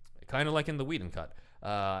 Kind of like in the Whedon cut.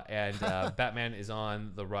 And Batman is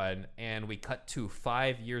on the run. And we cut to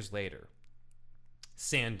 5 years later.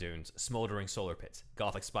 Sand dunes, smoldering solar pits,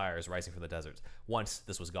 Gothic spires rising from the deserts. Once,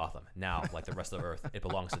 this was Gotham. Now, like the rest of Earth, it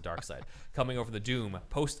belongs to Darkseid. Coming over the doom,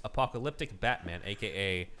 post-apocalyptic Batman,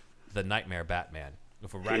 a.k.a. the Nightmare Batman.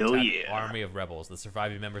 With a ragtag army of rebels, the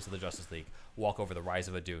surviving members of the Justice League walk over the rise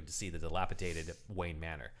of a dune to see the dilapidated Wayne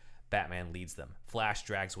Manor. Batman leads them. Flash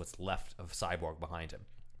drags what's left of Cyborg behind him.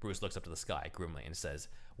 Bruce looks up to the sky grimly and says,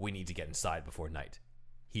 "We need to get inside before night.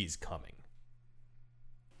 He's coming."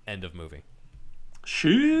 End of movie.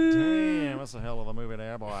 Shit. Damn, that's a hell of a movie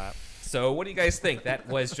there, boy. So what do you guys think? That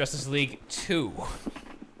was Justice League 2.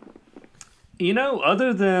 You know,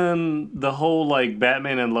 other than the whole like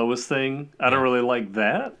Batman and Lois thing, I don't really like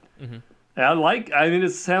that. I mean,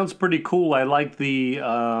 it sounds pretty cool. I like the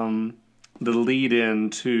lead in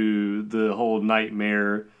to the whole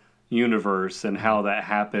Nightmare universe and how that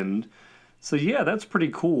happened. So yeah, that's pretty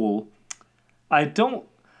cool. I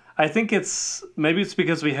think maybe it's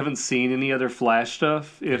because we haven't seen any other Flash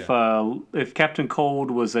stuff. If Captain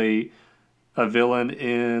Cold was a villain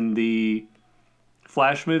in the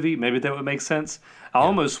Flash movie, maybe that would make sense. I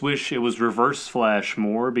almost wish it was Reverse Flash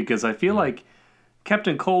more, because I feel like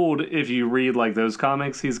Captain Cold, if you read like those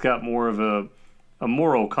comics, he's got more of a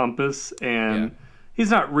moral compass, and he's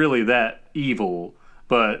not really that evil.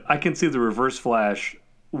 But I can see the Reverse Flash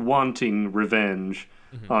wanting revenge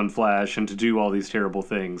on Flash and to do all these terrible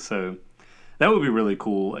things. So that would be really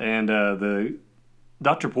cool. And the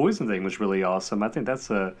Dr. Poison thing was really awesome. I think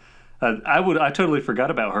that's I totally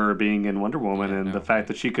forgot about her being in Wonder Woman, and the fact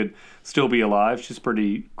that she could still be alive. She's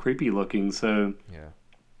pretty creepy looking. So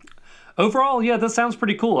overall, yeah, that sounds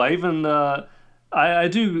pretty cool. I even I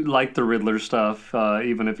do like the Riddler stuff,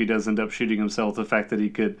 even if he does end up shooting himself. The fact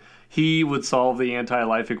that he would solve the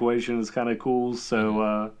anti-life equation is kind of cool.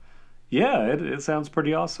 So yeah, it sounds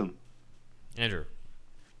pretty awesome. Andrew.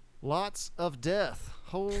 Lots of death.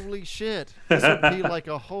 Holy shit. This would be like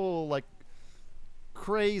a whole like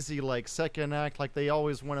crazy like second act, like they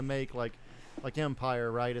always want to make like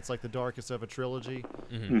Empire, right? It's like the darkest of a trilogy.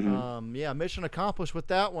 Yeah, mission accomplished with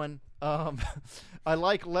that one. I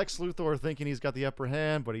like Lex Luthor thinking he's got the upper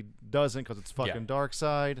hand, but he doesn't, because it's fucking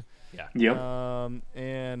Darkseid. Yep.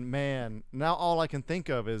 And man, now all I can think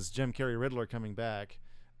of is Jim Carrey Riddler coming back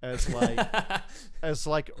as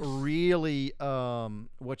like really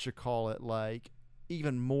what you call it, like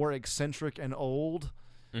even more eccentric and old.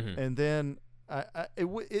 And then it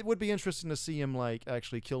would be interesting to see him like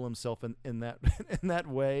actually kill himself in that in that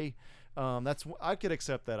way. I could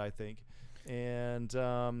accept that, I think. And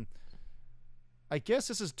I guess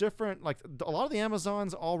this is different. Like a lot of the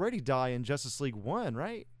Amazons already die in Justice League 1,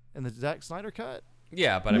 right? In the Zack Snyder cut.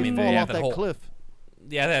 Yeah, but I mean, fall they off have that whole cliff.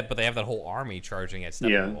 Yeah, but they have that whole army charging at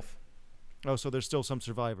Steppenwolf. Oh, so there's still some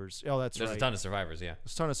survivors. Oh, that's right. There's a ton of survivors, yeah.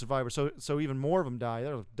 There's a ton of survivors. So even more of them die.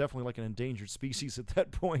 They're definitely like an endangered species at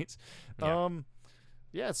that point. Yeah.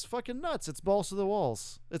 Yeah, it's fucking nuts. It's balls to the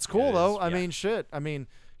walls. It's cool, it though. is, I yeah. mean, shit. I mean,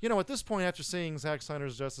 you know, at this point, after seeing Zack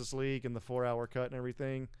Snyder's Justice League and the 4-hour cut and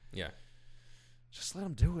everything, Yeah. just let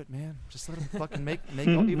him do it, man. Just let him fucking make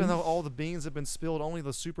even though all the beans have been spilled, only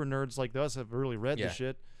the super nerds like us have really read the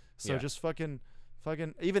shit. So just fucking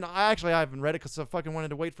even I haven't read it because I fucking wanted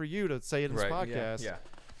to wait for you to say it in this podcast. Yeah.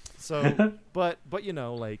 So, but you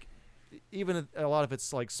know, like, even if a lot of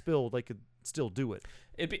it's like spilled, they could still do it.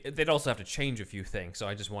 They'd also have to change a few things, so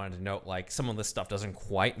I just wanted to note, like, some of this stuff doesn't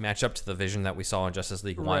quite match up to the vision that we saw in Justice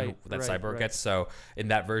League 1 that Cyborg gets. So in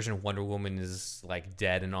that version, Wonder Woman is like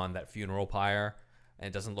dead and on that funeral pyre,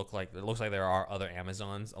 and it looks like there are other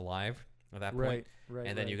Amazons alive at that point.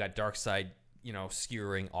 And then you got Darkseid, you know,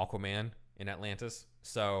 skewering Aquaman in Atlantis.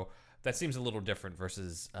 So that seems a little different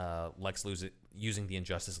versus Lex using the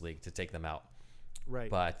Injustice League to take them out.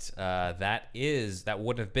 Right. But that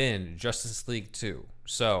would have been Justice League 2.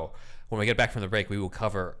 So when we get back from the break, we will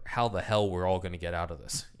cover how the hell we're all going to get out of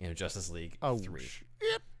this in Justice League 3.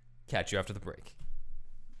 Catch you after the break.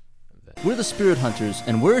 We're the Spirit Hunters,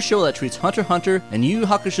 and we're a show that treats Hunter x Hunter and Yu Yu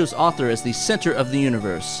Hakusho's author as the center of the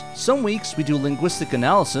universe. Some weeks we do linguistic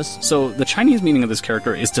analysis. So the Chinese meaning of this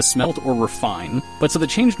character is to smelt or refine, but so the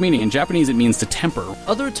changed meaning in Japanese it means to temper.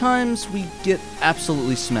 Other times we get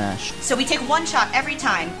absolutely smashed. So we take one shot every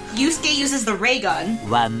time. Yusuke uses the ray gun.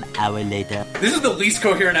 1 hour later. This is the least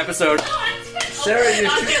coherent episode. Sarah,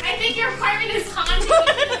 I think your apartment is haunted.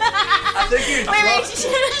 I think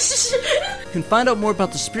You can find out more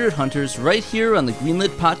about the Spirit Hunters right here on the Greenlit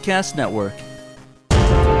Podcast Network.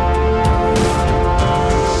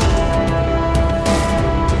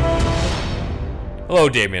 Hello,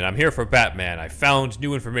 Damien. I'm here for Batman. I found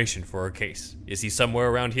new information for a case. Is he somewhere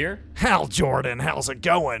around here? Hal Jordan, how's it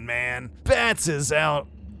going, man? Bats is out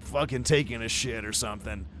fucking taking a shit or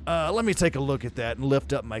something. Let me take a look at that and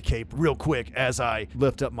lift up my cape real quick as I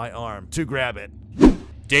lift up my arm to grab it.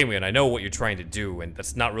 Damien, I know what you're trying to do, and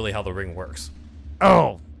that's not really how the ring works.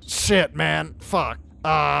 Oh, shit, man. Fuck.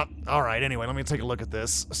 Alright, anyway, let me take a look at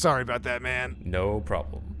this. Sorry about that, man. No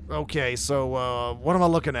problem. Okay, so what am I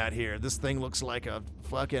looking at here? This thing looks like a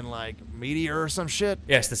fucking meteor or some shit.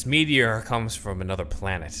 Yes, this meteor comes from another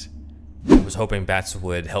planet. I was hoping bats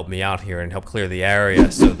would help me out here and help clear the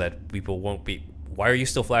area so that people won't be... Why are you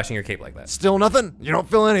still flashing your cape like that? Still nothing? You don't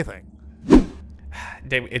feel anything?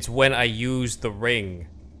 Dave, it's when I use the ring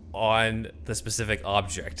on the specific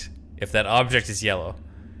object. If that object is yellow.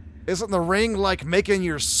 Isn't the ring making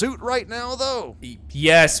your suit right now, though?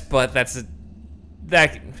 Yes, but that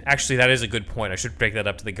is a good point. I should break that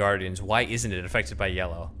up to the Guardians. Why isn't it affected by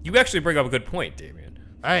yellow? You actually bring up a good point, Damien.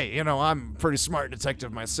 Hey, I'm a pretty smart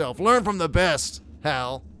detective myself. Learn from the best,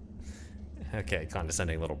 Hal. Okay,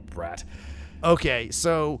 condescending little brat. Okay,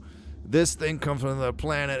 so this thing comes from another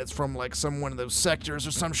planet. It's from some one of those sectors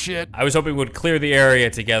or some shit. I was hoping we'd clear the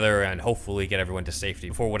area together and hopefully get everyone to safety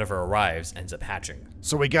before whatever arrives ends up hatching.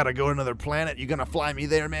 So we gotta go to another planet? You gonna fly me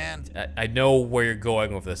there, man? I know where you're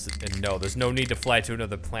going with this, and no, there's no need to fly to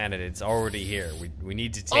another planet. It's already here. We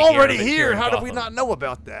need to take already care of it here? in How did Gotham. we not know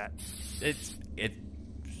about that?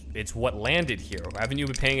 It's what landed here. Haven't you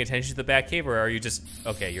been paying attention to the Batcave, or are you just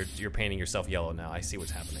okay? You're painting yourself yellow now. I see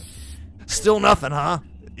what's happening. Still nothing, huh?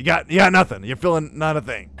 You got nothing. You're feeling not a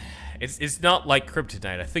thing. It's not like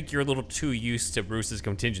kryptonite. I think you're a little too used to Bruce's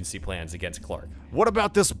contingency plans against Clark. What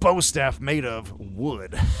about this bow staff made of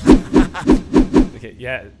wood? Okay,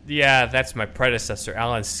 yeah, that's my predecessor.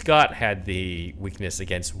 Alan Scott had the weakness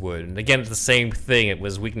against wood, and again, it's the same thing. It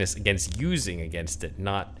was weakness against using against it,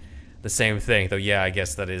 not the same thing. Though, yeah, I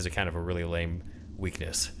guess that is a kind of a really lame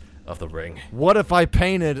weakness of the ring. What if I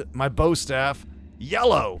painted my bow staff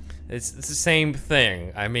yellow? It's the same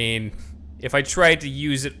thing. I mean, if I tried to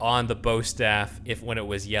use it on the bow staff, when it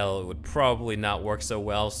was yellow, it would probably not work so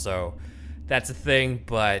well. So that's a thing.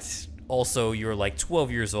 But also, you're 12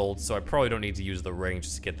 years old, so I probably don't need to use the ring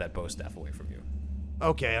just to get that bow staff away from you.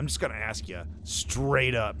 Okay, I'm just gonna ask you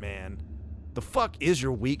straight up, man. The fuck is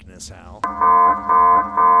your weakness, Hal?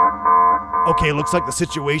 Okay, looks like the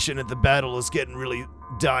situation at the battle is getting really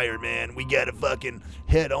dire, man. We gotta fucking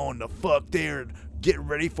head on the fuck there and get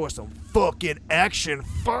ready for some fucking action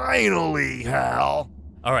finally, Hal.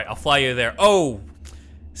 All right, I'll fly you there. Oh,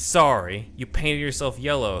 sorry. You painted yourself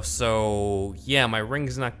yellow, so yeah, my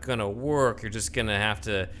ring's not gonna work. You're just gonna have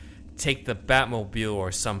to take the Batmobile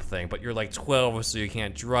or something, but you're 12, so you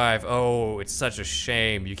can't drive. Oh, it's such a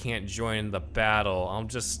shame. You can't join the battle. I'll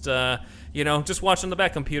just, just watch on the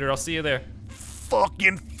back computer. I'll see you there.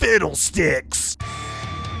 Fucking fiddlesticks!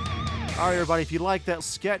 All right, everybody, if you like that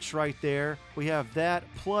sketch right there, we have that,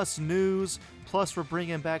 plus news, plus we're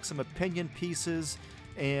bringing back some opinion pieces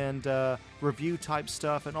and review-type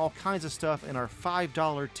stuff and all kinds of stuff in our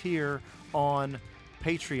 $5 tier on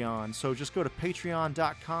Patreon. So just go to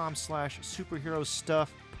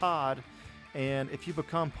patreon.com/superherostuffpod, and if you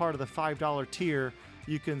become part of the $5 tier,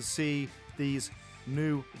 you can see these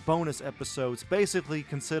new bonus episodes. Basically,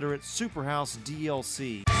 consider it Superhouse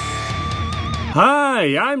DLC.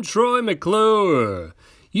 Hi, I'm Troy McClure.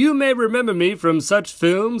 You may remember me from such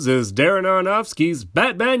films as Darren Aronofsky's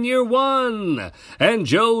Batman Year One and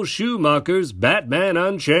Joel Schumacher's Batman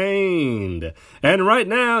Unchained. And right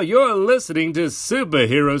now, you're listening to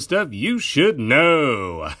Superhero Stuff You Should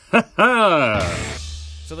Know. Ha ha!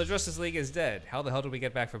 So the Justice League is dead. How the hell do we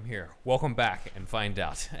get back from here? Welcome back and find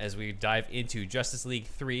out as we dive into Justice League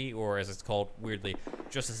 3, or as it's called weirdly,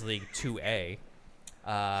 Justice League 2A.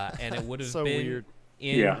 And it would have So been weird.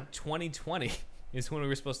 in 2020 is when we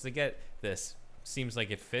were supposed to get this. Seems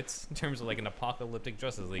like it fits in terms of an apocalyptic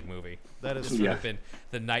Justice League movie. That is This would have been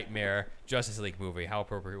the Nightmare Justice League movie. How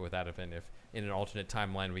appropriate would that have been if in an alternate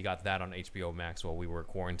timeline we got that on HBO Max while we were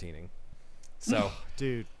quarantining? So,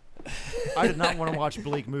 Dude, I did not want to watch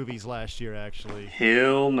bleak movies last year, actually.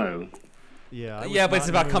 Hell no. Yeah, I was yeah, but not it's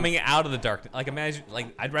in the about mood. coming out of the darkness. Imagine,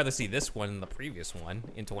 I'd rather see this one than the previous one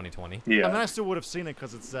in 2020. Yeah. I mean, I still would have seen it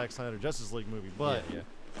because it's Zack Snyder Justice League movie, but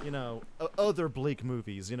Yeah. Other bleak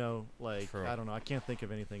movies, True. I don't know, I can't think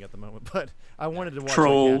of anything at the moment, but I wanted to watch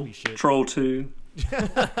Troll, happy shit. Troll 2.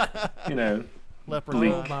 Leprechaun.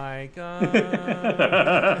 Oh my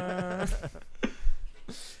god.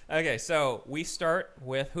 Okay, so we start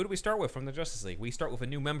with, who do we start with from the Justice League? We start with a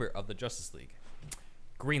new member of the Justice League,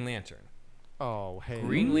 Green Lantern. Oh, hey.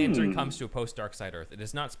 Green Lantern comes to a post-Darkseid Earth. It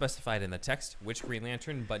is not specified in the text which Green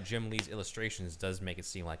Lantern, but Jim Lee's illustrations does make it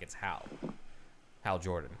seem like it's Hal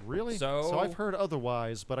Jordan. Really? So I've heard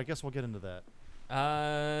otherwise, but I guess we'll get into that.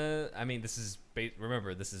 I mean, this is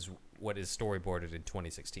remember, this is what is storyboarded in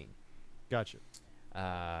 2016. Gotcha.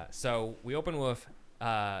 So we open with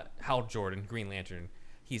Hal Jordan, Green Lantern.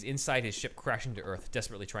 He's inside his ship crashing to Earth,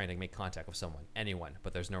 desperately trying to make contact with someone, anyone,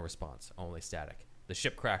 but there's no response, only static. The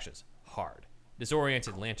ship crashes hard.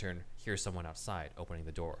 Disoriented, Lantern hears someone outside opening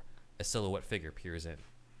the door. A silhouette figure peers in.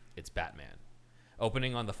 It's Batman.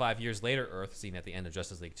 Opening on the 5 years later Earth seen at the end of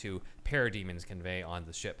Justice League 2, parademons convey on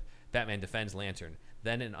the ship. Batman defends Lantern.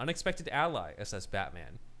 Then an unexpected ally assists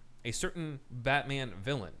Batman. A certain Batman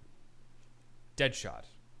villain, Deadshot.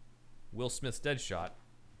 Will Smith's Deadshot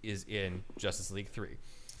is in Justice League 3.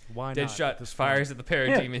 Why not? Deadshot fires at the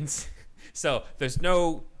parademons. So there's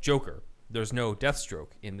no Joker. There's no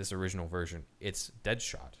Deathstroke in this original version. It's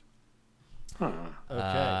Deadshot.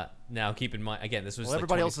 Okay. Now keep in mind, again, this was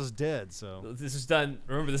everybody else is dead, so this is done.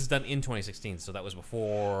 Remember, this is done in 2016, so that was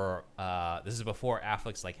before. This is before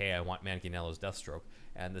Affleck's like, "Hey, I want Manganiello's Deathstroke,"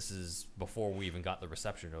 and this is before we even got the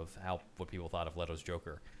reception of what people thought of Leto's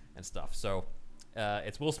Joker and stuff. So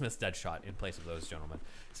it's Will Smith's Deadshot in place of those gentlemen.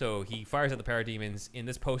 So he fires at the parademons. In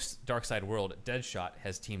this post-Darkseid world, Deadshot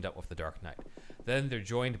has teamed up with the Dark Knight. Then they're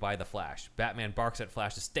joined by the Flash. Batman barks at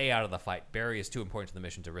Flash to stay out of the fight. Barry is too important to the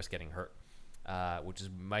mission to risk getting hurt. Which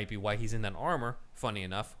might be why he's in that armor, funny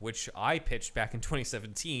enough, which I pitched back in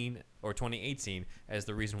 2017 or 2018 as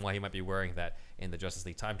the reason why he might be wearing that in the Justice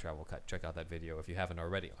League time travel cut. Check out that video if you haven't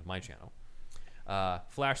already on my channel.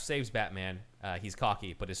 Flash saves Batman. He's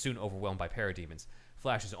cocky, but is soon overwhelmed by parademons.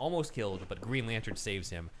 Flash is almost killed, but Green Lantern saves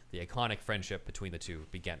him, the iconic friendship between the two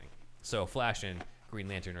beginning. So Flash and Green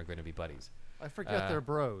Lantern are going to be buddies. I forget they're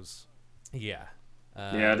bros. Yeah.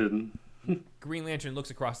 Yeah, I didn't. Green Lantern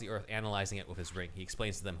looks across the Earth, analyzing it with his ring. He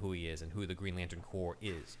explains to them who he is and who the Green Lantern Corps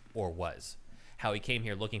is, or was. How he came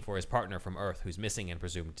here looking for his partner from Earth, who's missing and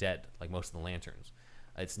presumed dead, like most of the Lanterns.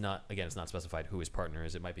 It's not specified who his partner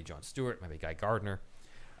is. It might be John Stewart, it might be Guy Gardner.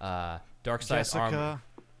 Darkseid's army.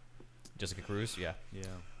 Jessica Cruz, yeah.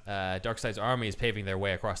 Darkseid's army is paving their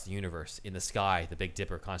way across the universe. In the sky, the Big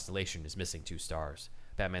Dipper constellation is missing 2 stars.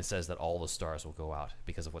 Batman says that all the stars will go out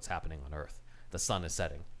because of what's happening on Earth. The sun is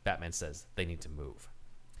setting. Batman says they need to move.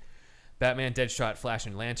 Batman, Deadshot, Flash,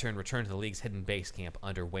 and Lantern return to the League's hidden base camp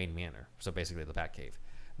under Wayne Manor, so basically the Batcave.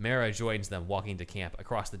 Mara joins them walking to camp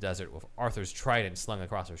across the desert with Arthur's trident slung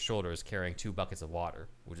across her shoulders carrying 2 buckets of water,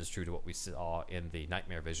 which is true to what we saw in the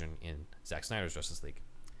Nightmare Vision in Zack Snyder's Justice League.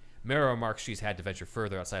 Mara remarks she's had to venture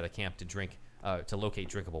further outside the camp to locate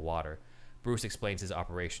drinkable water. Bruce explains his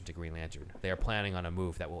operation to Green Lantern. They are planning on a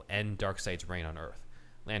move that will end Darkseid's reign on Earth.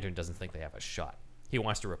 Lantern doesn't think they have a shot. He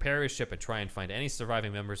wants to repair his ship and try and find any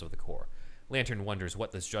surviving members of the Corps. Lantern wonders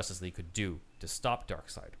what this Justice League could do to stop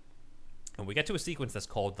Darkseid. And we get to a sequence that's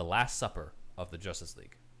called the Last Supper of the Justice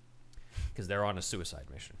League. Because they're on a suicide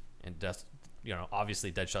mission. And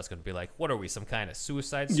obviously Deadshot's going to be like, what are we, some kind of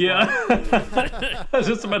suicide squad? Yeah. I was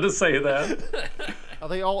just about to say that. Are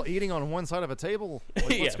they all eating on one side of a table?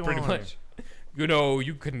 Like, what's going pretty on much.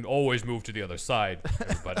 You can always move to the other side,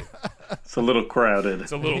 everybody. It's a little crowded.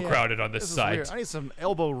 It's a little crowded on this side. Weird. I need some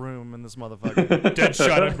elbow room in this motherfucker. Deadshot,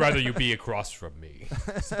 I'd rather you be across from me.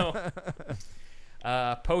 So,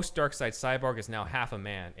 post-Darkseid, Cyborg is now half a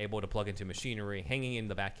man, able to plug into machinery, hanging in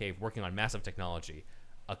the Batcave, working on massive technology,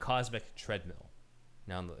 a cosmic treadmill.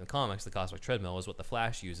 Now, in the comics, the cosmic treadmill is what the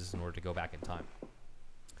Flash uses in order to go back in time.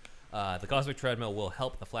 The cosmic treadmill will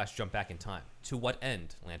help the Flash jump back in time. To what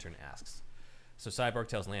end? Lantern asks. So Cyborg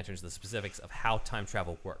tells Lanterns the specifics of how time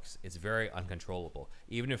travel works. It's very uncontrollable.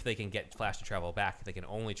 Even if they can get Flash to travel back, they can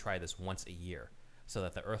only try this once a year, so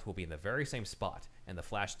that the Earth will be in the very same spot, and the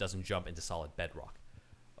Flash doesn't jump into solid bedrock,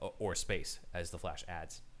 or space, as the Flash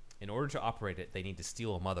adds. In order to operate it, they need to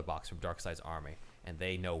steal a mother box from Darkseid's army, and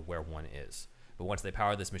they know where one is. But once they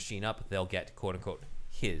power this machine up, they'll get, quote-unquote,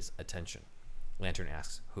 his attention. Lantern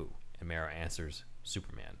asks, who? And Mara answers,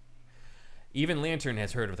 Superman. Even Lantern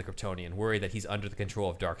has heard of the Kryptonian, worried that he's under the control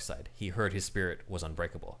of Darkseid. He heard his spirit was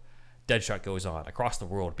unbreakable. Deadshot goes on. Across the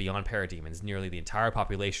world, beyond parademons, nearly the entire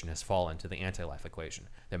population has fallen to the anti-life equation,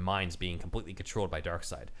 their minds being completely controlled by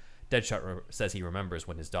Darkseid. Deadshot says he remembers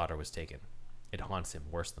when his daughter was taken. It haunts him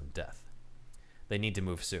worse than death. They need to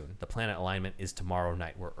move soon. The planet alignment is tomorrow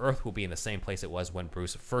night, where Earth will be in the same place it was when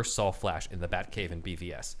Bruce first saw Flash in the Batcave in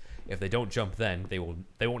BVS. If they don't jump then, they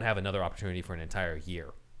won't have another opportunity for an entire year.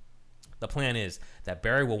 The plan is that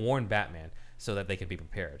Barry will warn Batman so that they can be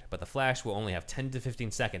prepared, but the Flash will only have 10 to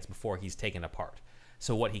 15 seconds before he's taken apart.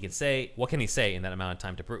 So what can he say in that amount of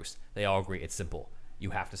time to Bruce? They all agree it's simple.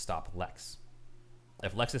 You have to stop Lex.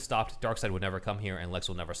 If Lex is stopped, Darkseid would never come here and Lex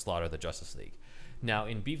will never slaughter the Justice League. Now,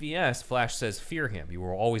 in BVS, Flash says, fear him. You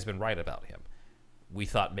were always been right about him. We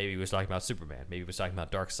thought maybe he was talking about Superman. Maybe he was talking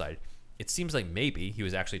about Darkseid. It seems like maybe he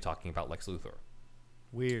was actually talking about Lex Luthor.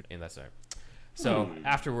 Weird. In that sense. So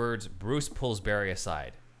afterwards, Bruce pulls Barry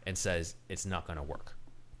aside and says it's not going to work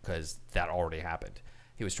because that already happened.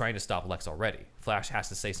 He was trying to stop Lex already. Flash has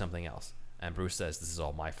to say something else, and Bruce says this is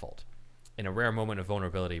all my fault. In a rare moment of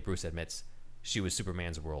vulnerability, Bruce admits, she was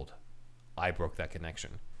Superman's world. I broke that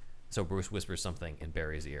connection. So Bruce whispers something in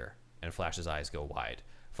Barry's ear, and Flash's eyes go wide.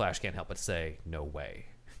 Flash can't help but say, no way.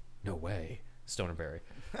 No way. Stoner Barry.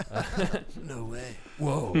 No way.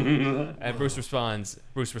 Whoa. And Bruce responds,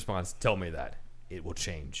 tell me that. It will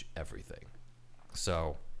change everything.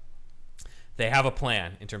 So they have a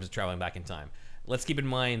plan in terms of traveling back in time. Let's keep in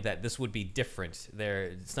mind that this would be different.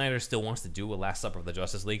 Snyder still wants to do a Last Supper of the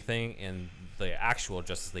Justice League thing in the actual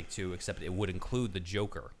Justice League 2, except it would include the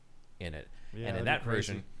Joker in it. Yeah, and in that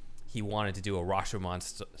version, he wanted to do a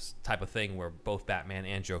Rashomon type of thing where both Batman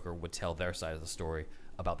and Joker would tell their side of the story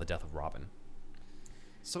about the death of Robin.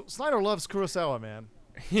 So Snyder loves Kurosawa, man.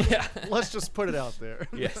 Yeah. Let's just put it out there.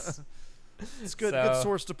 Yes. It's good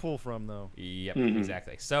source to pull from, though. Yep,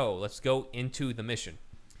 exactly. So let's go into the mission.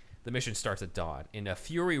 The mission starts at dawn. In a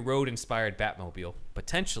Fury Road-inspired Batmobile,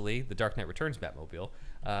 potentially the Dark Knight Returns Batmobile,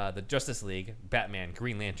 the Justice League, Batman,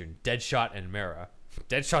 Green Lantern, Deadshot, and Mera.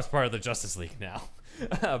 Deadshot's part of the Justice League now.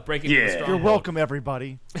 Breaking through the stronghold. You're welcome,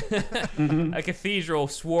 everybody. A cathedral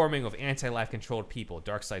swarming of anti-life controlled people,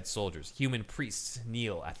 Darkseid soldiers, human priests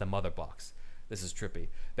kneel at the mother box. This is trippy.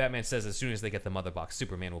 Batman says as soon as they get the mother box,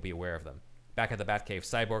 Superman will be aware of them. Back at the Batcave,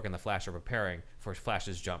 Cyborg and the Flash are preparing for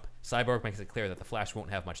Flash's jump. Cyborg makes it clear that the Flash won't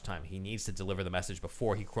have much time. He needs to deliver the message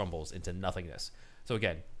before he crumbles into nothingness. So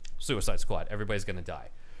again, Suicide Squad. Everybody's going to die.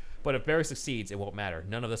 But if Barry succeeds, it won't matter.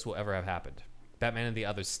 None of this will ever have happened. Batman and the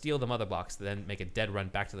others steal the mother box, then make a dead run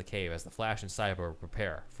back to the cave as the Flash and Cyborg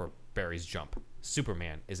prepare for Barry's jump.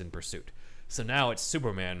 Superman is in pursuit. So now it's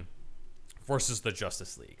Superman versus the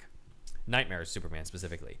Justice League. Nightmare's Superman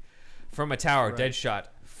specifically. From a tower, Deadshot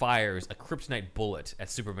fires a kryptonite bullet at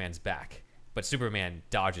Superman's back, but Superman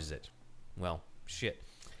dodges it. Well, shit.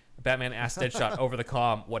 Batman asks Deadshot over the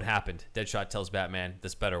comm what happened. Deadshot tells Batman,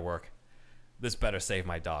 this better work. This better save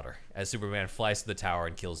my daughter, as Superman flies to the tower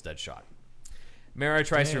and kills Deadshot. Mera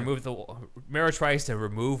tries to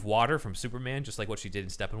remove water from Superman, just like what she did in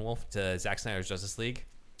Steppenwolf to Zack Snyder's Justice League.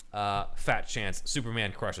 Fat chance.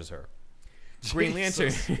 Superman crushes her. Green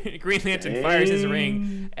Lantern fires his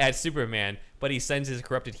ring at Superman, but he sends his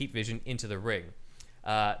corrupted heat vision into the ring.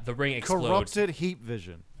 The ring explodes. Corrupted heat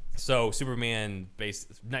vision. So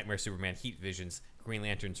Nightmare Superman heat visions Green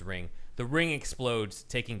Lantern's ring. The ring explodes,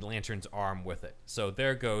 taking the Lantern's arm with it. So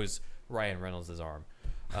there goes Ryan Reynolds' arm.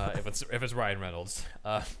 If it's Ryan Reynolds.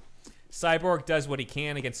 Cyborg does what he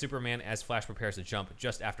can against Superman as Flash prepares to jump.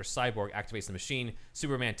 Just after Cyborg activates the machine,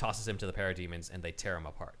 Superman tosses him to the Parademons and they tear him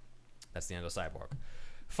apart. That's the end of Cyborg.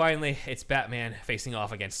 Finally, it's Batman facing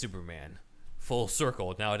off against Superman. Full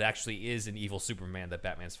circle. Now it actually is an evil Superman that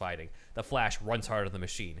Batman's fighting. The Flash runs hard on the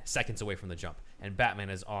machine, seconds away from the jump, and Batman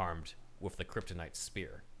is armed with the kryptonite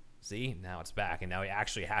spear. See? Now it's back, and now he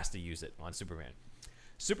actually has to use it on Superman.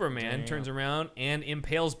 Superman turns around and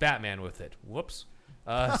impales Batman with it. Whoops.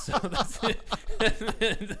 So that's it.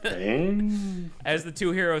 As the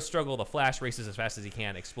two heroes struggle, the Flash races as fast as he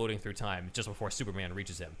can, exploding through time just before Superman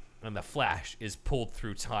reaches him. And the Flash is pulled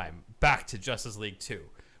through time back to Justice League 2.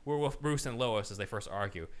 We're with Bruce and Lois as they first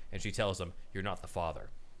argue, and she tells him, "You're not the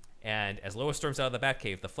father." And as Lois storms out of the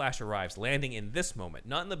Batcave, the Flash arrives, landing in this moment,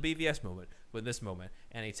 not in the BVS moment, but this moment.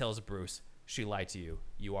 And he tells Bruce, "She lied to you.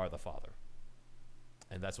 You are the father."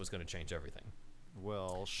 And that's what's going to change everything.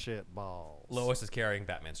 Well, shit balls. Lois is carrying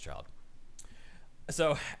Batman's child.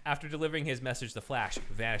 So, after delivering his message, the Flash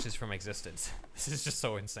vanishes from existence. This is just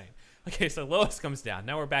so insane. Okay, so Lois comes down.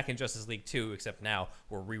 Now we're back in Justice League 2, except now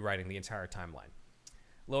we're rewriting the entire timeline.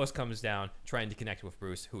 Lois comes down, trying to connect with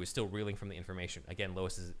Bruce, who is still reeling from the information. Again,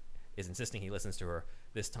 Lois is insisting he listens to her.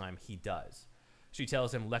 This time, he does. She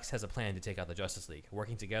tells him Lex has a plan to take out the Justice League.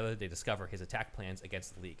 Working together, they discover his attack plans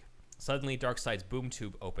against the League. Suddenly, Darkseid's boom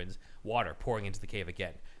tube opens, water pouring into the cave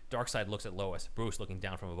again. Darkseid looks at Lois, Bruce looking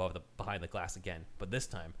down from behind the glass again. But this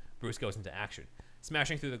time, Bruce goes into action.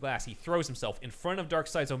 Smashing through the glass, he throws himself in front of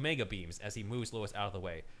Darkseid's Omega beams as he moves Lois out of the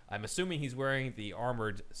way. I'm assuming he's wearing the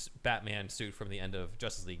armored Batman suit from the end of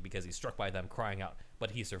Justice League because he's struck by them crying out,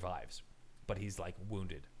 but he survives. But he's,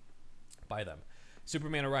 wounded by them.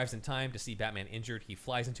 Superman arrives in time to see Batman injured. He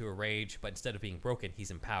flies into a rage, but instead of being broken,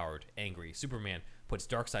 he's empowered, angry. Superman puts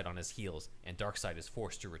Darkseid on his heels, and Darkseid is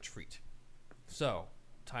forced to retreat. So,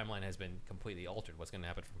 timeline has been completely altered. What's going to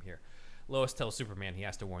happen from here? Lois tells Superman he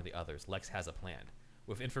has to warn the others. Lex has a plan.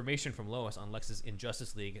 With information from Lois on Lex's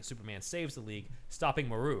Injustice League, Superman saves the League, stopping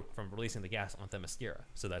Maru from releasing the gas on Themyscira,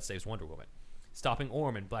 so that saves Wonder Woman. Stopping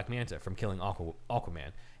Orm and Black Manta from killing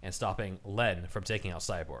Aquaman, and stopping Len from taking out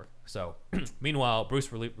Cyborg. So, meanwhile, Bruce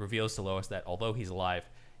reveals to Lois that although he's alive,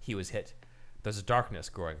 he was hit. There's a darkness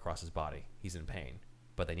growing across his body. He's in pain,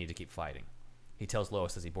 but they need to keep fighting. He tells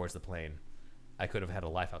Lois as he boards the plane, I could have had a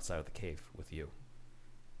life outside of the cave with you.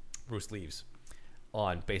 Bruce leaves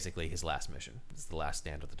on basically his last mission. This is the last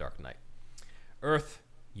stand of the Dark Knight. Earth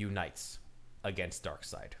unites against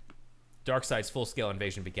Darkseid. Darkseid's full-scale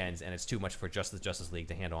invasion begins, and it's too much for just the Justice League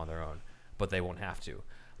to handle on their own, but they won't have to.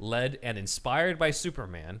 Led and inspired by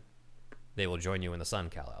Superman, they will join you in the sun,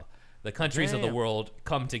 Kal-El. The countries of the world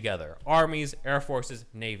come together. Armies, air forces,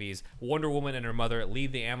 navies. Wonder Woman and her mother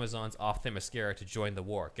lead the Amazons off Themyscira to join the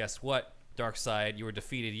war. Guess what, Darkseid? You were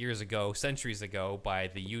defeated years ago, centuries ago, by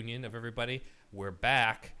the union of everybody. We're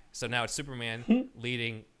back. So now it's Superman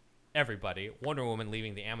leading everybody. Wonder Woman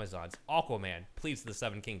leading the Amazons. Aquaman pleads to the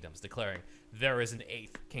Seven Kingdoms, declaring there is an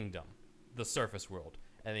eighth kingdom, the surface world,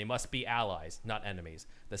 and they must be allies, not enemies.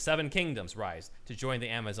 The Seven Kingdoms rise to join the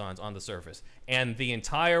Amazons on the surface, and the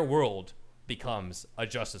entire world becomes a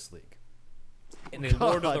Justice League. In the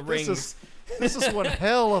Lord of the Rings... This is one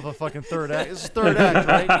hell of a fucking third act. This is third act,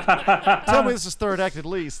 right? Tell me this is third act at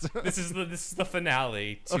least. This is the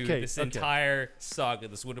finale to this entire saga.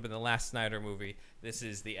 This would have been the last Snyder movie. This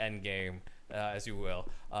is the end game, as you will,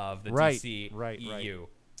 of the DC EU. Right.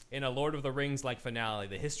 In a Lord of the Rings-like finale,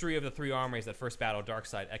 the history of the three armies that first battled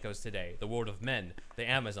Darkseid echoes today. The world of men, the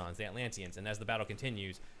Amazons, the Atlanteans, and as the battle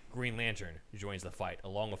continues, Green Lantern joins the fight,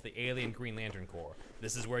 along with the alien Green Lantern Corps.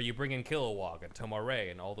 This is where you bring in Kilowog and Tomar-Re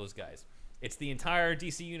and all those guys. It's the entire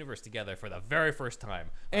DC universe together for the very first time.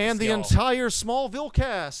 And the entire Smallville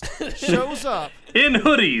cast shows up in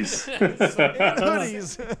hoodies.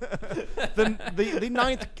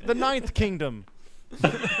 the ninth kingdom.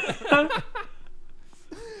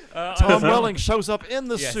 Tom Welling shows up in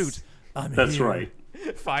the suit. That's right.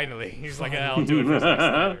 Finally, he's like, I'll do it for Zack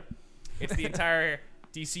Snyder. It's the entire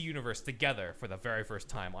DC universe together for the very first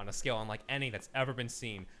time on a scale unlike any that's ever been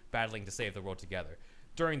seen, battling to save the world together.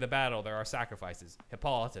 During the battle, there are sacrifices.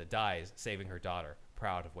 Hippolyta dies, saving her daughter,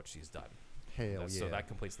 proud of what she's done. Hell yeah. So that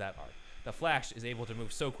completes that arc. The Flash is able to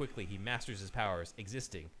move so quickly he masters his powers,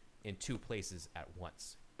 existing in two places at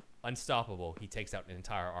once. Unstoppable, he takes out an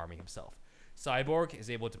entire army himself. Cyborg is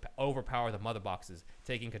able to overpower the Mother Boxes,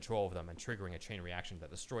 taking control of them and triggering a chain reaction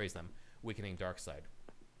that destroys them, weakening Darkseid.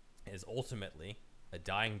 It is ultimately a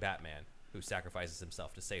dying Batman who sacrifices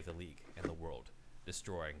himself to save the League and the world,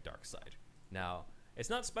 destroying Darkseid. Now, it's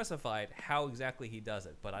not specified how exactly he does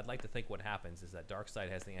it, but I'd like to think what happens is that Darkseid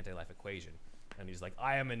has the anti-life equation, and he's like,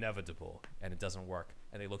 I am inevitable, and it doesn't work.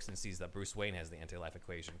 And he looks and sees that Bruce Wayne has the anti-life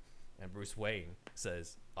equation, and Bruce Wayne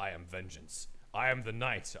says, I am vengeance. I am the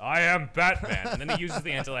knight. I am Batman. And then he uses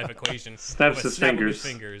the anti-life equation snaps his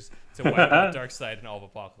fingers to wipe out Darkseid and all of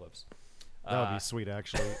Apocalypse. That would be sweet,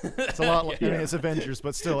 actually. It's a lot like, I mean, it's Avengers,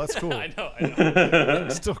 but still, that's cool. I know.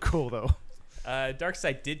 It's still cool, though.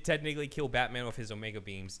 Darkseid did technically kill Batman with his Omega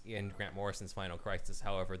beams in Grant Morrison's Final Crisis.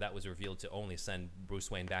 However, that was revealed to only send Bruce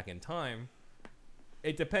Wayne back in time.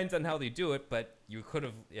 It depends on how they do it, but you could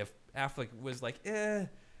have, if Affleck was like,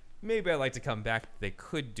 maybe I'd like to come back, they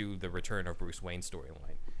could do the Return of Bruce Wayne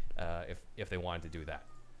storyline, if they wanted to do that.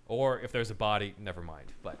 Or if there's a body, never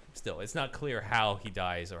mind. But still, it's not clear how he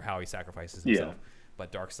dies or how he sacrifices himself. Yeah.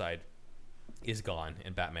 But Darkseid is gone,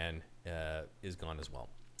 and Batman is gone as well.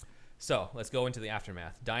 So, let's go into the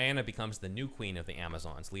aftermath. Diana becomes the new queen of the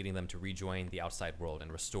Amazons, leading them to rejoin the outside world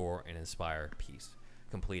and restore and inspire peace,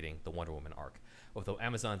 completing the Wonder Woman arc. With the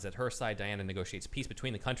Amazons at her side, Diana negotiates peace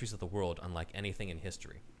between the countries of the world, unlike anything in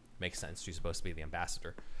history. Makes sense, she's supposed to be the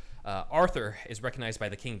ambassador. Arthur is recognized by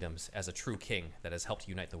the kingdoms as a true king that has helped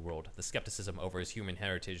unite the world. The skepticism over his human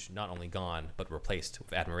heritage not only gone, but replaced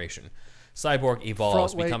with admiration. Cyborg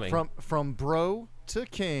evolves, becoming... From bro to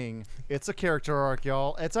king, it's a character arc,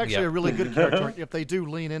 y'all. It's actually a really good character arc if they do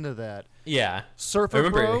lean into that. Yeah.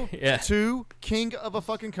 Surfer bro to king of a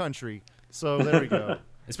fucking country. So there we go.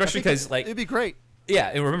 Especially because, like... It'd be great.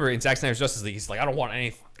 Yeah, and remember, in Zack Snyder's Justice League, he's like, I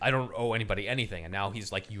don't owe anybody anything. And now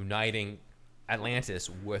he's, like, uniting Atlantis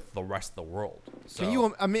with the rest of the world. So, can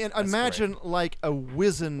you imagine great. Like a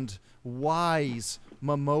wizened, wise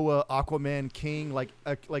Momoa Aquaman king, like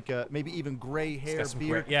a maybe even gray hair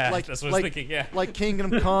beard. That's what I was thinking. Yeah, like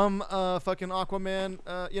Kingdom Come, fucking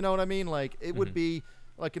Aquaman. You know what I mean? Like it would be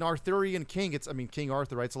like an Arthurian king. King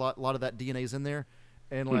Arthur, right? It's a lot of that DNA's in there,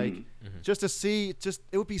 and like just to see,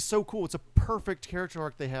 it would be so cool. It's a perfect character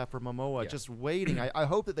arc they have for Momoa. Just waiting. I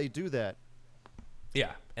hope that they do that.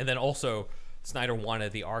 Yeah, and then also Snyder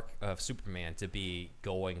wanted the arc of Superman to be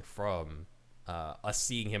going from us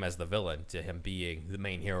seeing him as the villain to him being the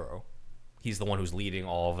main hero, He's the one who's leading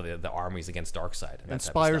all of the armies against Darkseid. And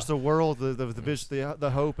inspires the world,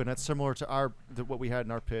 the hope, and that's similar to what we had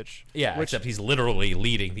in our pitch. Yeah, except he's literally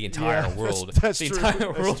leading the entire world. That's the true.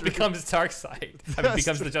 entire world becomes Darkseid.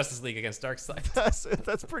 Becomes the Justice League against Darkseid.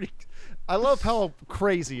 That's pretty. I love how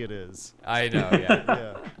crazy it is. I know.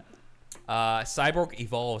 Yeah. Yeah. Cyborg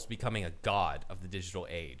evolves, becoming a god of the digital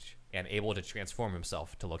age and able to transform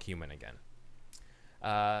himself to look human again.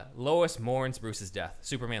 Lois mourns Bruce's death.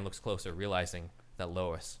 Superman looks closer, realizing that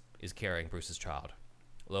Lois is carrying Bruce's child.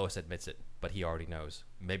 Lois admits it, but he already knows.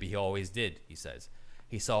 Maybe he always did, he says.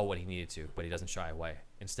 He saw what he needed to, but he doesn't shy away.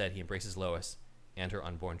 Instead, he embraces Lois and her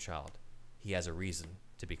unborn child. He has a reason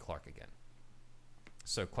to be Clark again.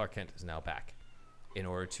 So Clark Kent is now back in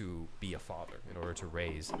order to be a father, in order to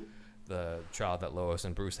raise the child that Lois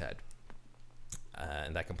and Bruce had.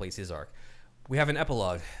 And that completes his arc. We have an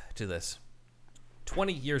epilogue to this.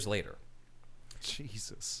 20 years later,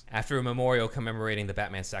 Jesus. After a memorial commemorating the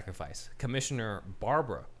Batman sacrifice, Commissioner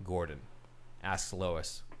Barbara Gordon asks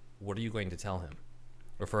Lois, "What are you going to tell him?"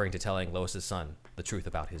 referring to telling Lois's son the truth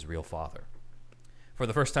about his real father. For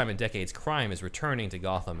the first time in decades, crime is returning to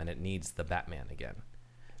Gotham, and it needs the Batman again.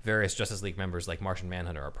 Various Justice League members like Martian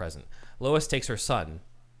Manhunter are present. Lois takes her son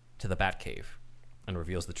to the Batcave and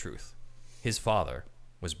reveals the truth. His father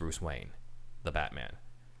was Bruce Wayne, the Batman.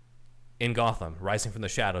 In Gotham, rising from the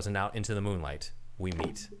shadows and out into the moonlight, we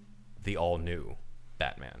meet the all-new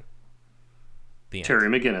Batman. The end. Terry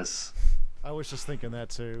McGinnis. I was just thinking that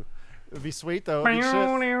too. It'd be sweet though.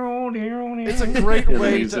 It's a great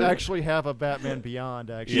way to actually have a Batman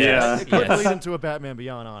Beyond. Actually, yeah, it could lead into a Batman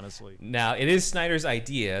Beyond. Honestly, now it is Snyder's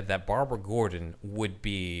idea that Barbara Gordon would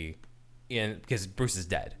be in, because Bruce is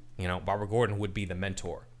dead. You know, Barbara Gordon would be the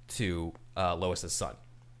mentor to Lois's son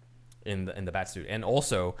in the Batsuit. And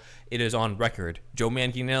also, it is on record, Joe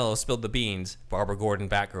Manganiello spilled the beans. Barbara Gordon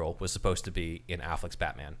Batgirl was supposed to be in Affleck's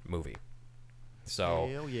Batman movie. So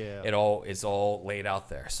hell yeah. it's all laid out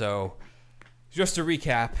there. So just to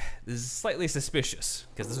recap, this is slightly suspicious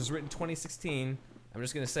because this was written 2016. I'm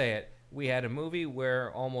just going to say it. We had a movie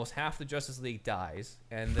where almost half the Justice League dies,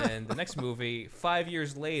 and then the next movie, 5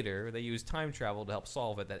 years later, they use time travel to help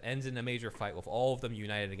solve it. That ends in a major fight with all of them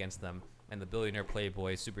united against them, and the billionaire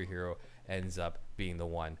playboy superhero ends up being the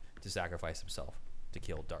one to sacrifice himself to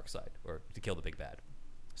kill Darkseid, or to kill the big bad.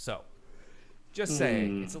 So, just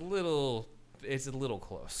saying, it's a little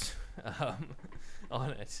close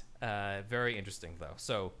on it. Very interesting though.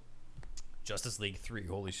 So, Justice League 3,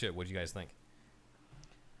 holy shit! What do you guys think?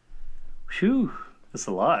 Phew, that's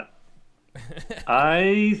a lot.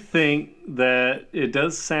 I think that it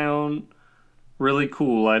does sound really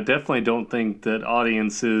cool. I definitely don't think that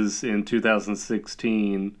audiences in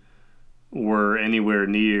 2016 were anywhere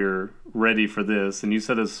near ready for this. And you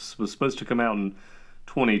said this was supposed to come out in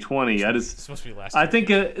 2020. It's supposed to be last year. I think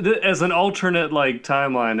as an alternate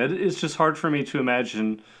timeline, it's just hard for me to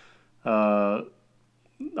imagine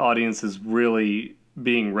audiences really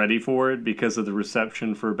being ready for it because of the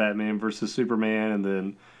reception for Batman versus Superman and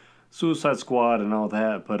then Suicide Squad and all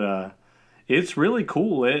that. But it's really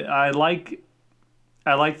cool. I like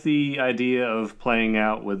the idea of playing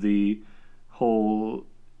out with the whole,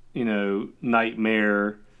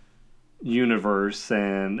 nightmare universe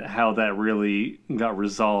and how that really got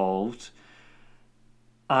resolved.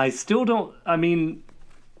 I still don't. I mean,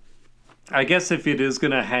 I guess if it is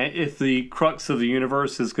going to if the crux of the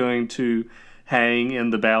universe is going to hang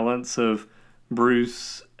in the balance of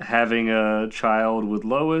Bruce having a child with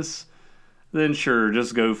Lois, then sure,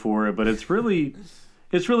 just go for it. But it's really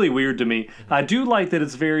weird to me. I do like that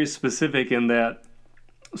it's very specific in that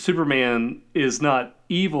Superman is not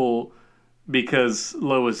evil because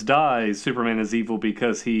Lois dies. Superman is evil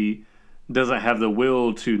because he doesn't have the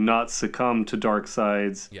will to not succumb to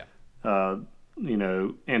Darkseid's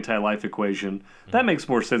anti-life equation. That makes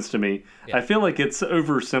more sense to me. I feel like it's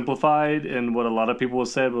oversimplified in what a lot of people have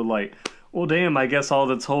said, but well, damn, I guess all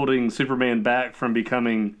that's holding Superman back from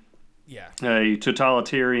becoming a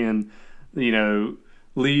totalitarian,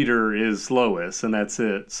 leader is Lois, and that's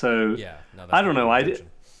it. So I don't know.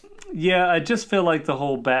 I just feel like the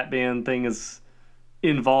whole Batman thing is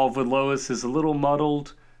involved with Lois is a little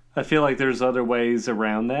muddled. I feel like there's other ways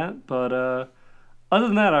around that, but other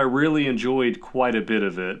than that, I really enjoyed quite a bit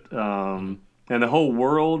of it. And the whole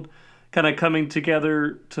world kind of coming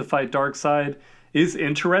together to fight Darkseid is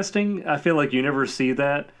interesting. I feel like you never see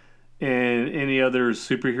that in any other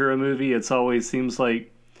superhero movie. It's always seems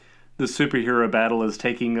like the superhero battle is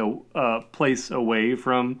taking a place away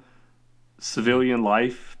from civilian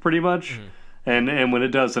life, pretty much. And when it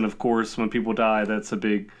doesn't, of course, when people die, that's a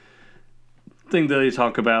big thing that they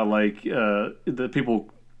talk about, the people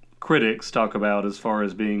critics talk about as far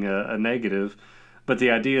as being a negative. But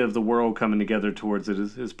the idea of the world coming together towards it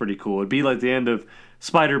is pretty cool. It'd be like the end of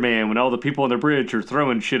Spider-Man when all the people on the bridge are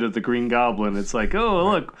throwing shit at the Green Goblin. It's like,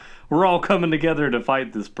 oh, look, we're all coming together to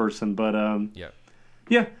fight this person. But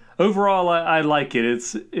yeah, overall, I like it.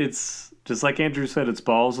 It's just like Andrew said, it's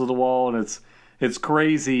balls to the wall, and it's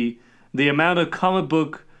crazy. The amount of comic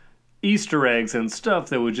book Easter eggs and stuff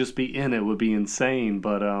that would just be in it would be insane.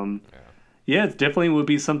 But yeah, it definitely would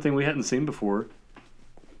be something we hadn't seen before.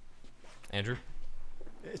 Andrew?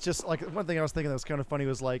 It's just like one thing I was thinking that was kind of funny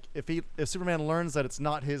was like if Superman learns that it's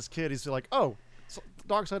not his kid, he's like, oh, so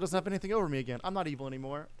Darkseid doesn't have anything over me again. I'm not evil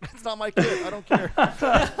anymore. It's not my kid. I don't care.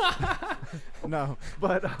 No,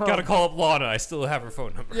 but gotta call up Lana. I still have her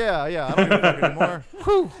phone number. Yeah. I don't give a fuck anymore.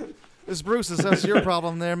 Whew. This Bruce's. That's your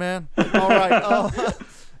problem there, man. All right.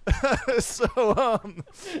 So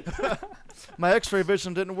my X-ray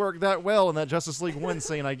vision didn't work that well in that Justice League 1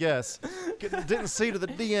 scene, I guess. Didn't see to the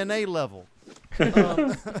DNA level.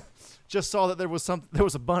 Just saw that there was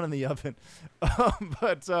a bun in the oven.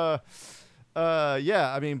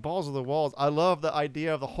 Yeah, I mean, balls of the walls. I love the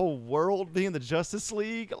idea of the whole world being the Justice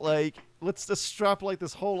League. Like, let's just extrapolate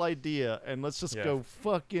this whole idea and let's just go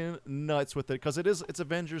fucking nuts with it, because it's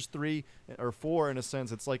Avengers 3 or 4 in a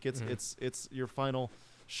sense. It's like it's your final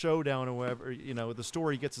showdown or whatever. You know, the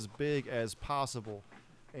story gets as big as possible,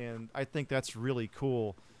 and I think that's really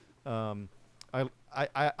cool. I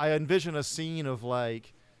envision a scene of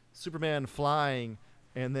like Superman flying,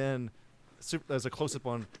 and then there's a close-up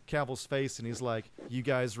on Cavill's face, and he's like, "You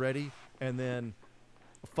guys ready?" And then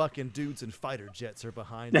fucking dudes in fighter jets are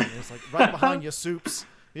behind him. And it's like right behind you, Soups.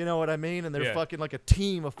 You know what I mean? And they're fucking like a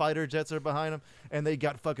team of fighter jets are behind him, and they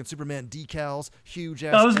got fucking Superman decals, huge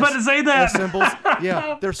ass. I was about to say that. Symbols.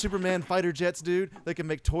 Yeah, they're Superman fighter jets, dude. They can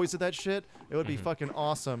make toys of that shit. It would be fucking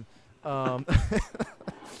awesome.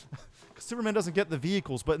 Superman doesn't get the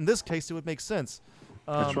vehicles, but in this case, it would make sense.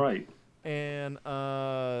 That's right. And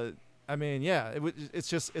I mean, yeah,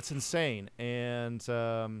 it's insane. And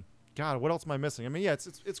God, what else am I missing? I mean, yeah,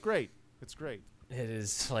 it's great. It's great. It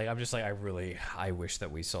is like I wish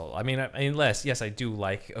that we saw. I mean, unless yes, I do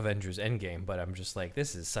like Avengers Endgame, but I'm just like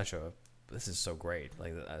this is so great.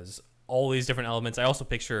 Like as all these different elements. I also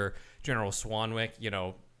picture General Swanwick. You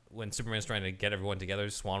know, when Superman's trying to get everyone together,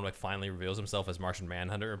 Swanwick finally reveals himself as Martian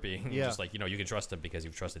Manhunter, being just like, you know, you can trust him because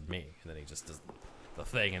you've trusted me, and then he just does the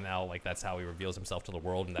thing, and now like that's how he reveals himself to the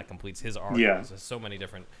world, and that completes his arc. Yeah, there's so many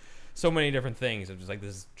different things. It's just like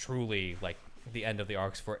this is truly like the end of the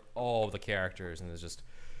arcs for all the characters, and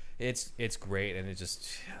it's great, and I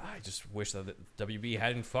just wish that the WB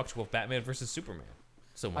hadn't fucked with Batman versus Superman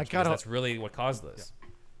so much, because that's really what caused this. Yeah.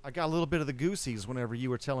 I got a little bit of the goosies whenever you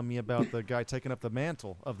were telling me about the guy taking up the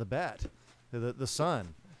mantle of the Bat, the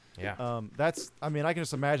Sun. Yeah. I mean, I can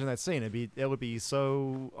just imagine that scene. It would be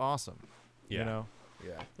so awesome. Yeah. You know.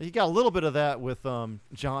 Yeah. You got a little bit of that with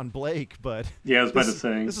John Blake, but yeah, I was about to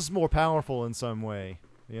say this is more powerful in some way.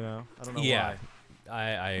 You know, I don't know why.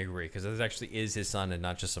 I agree, because this actually is his son and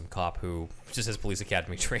not just some cop who just has police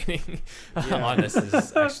academy training. On this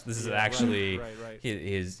is actually right.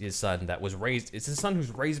 his son that was raised. It's his son who's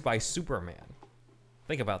raised by Superman.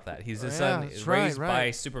 Think about that. He's his son raised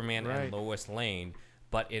by Superman and Lois Lane,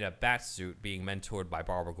 but in a bat suit, being mentored by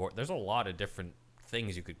Barbara Gordon. There's a lot of different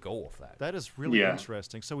things you could go with that. That is really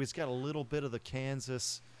interesting. So he's got a little bit of the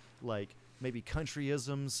Kansas, like maybe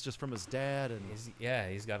countryisms just from his dad, and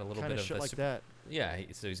he's got a little bit of shit like that. Yeah,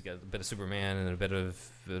 so he's got a bit of Superman and a bit of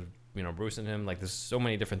Bruce in him. Like there's so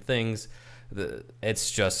many different things. It'd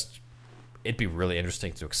be really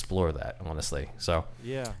interesting to explore that, honestly. So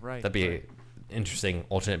yeah, right. That'd be an interesting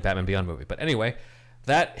alternate Batman Beyond movie. But anyway,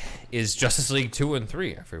 that is Justice League 2 and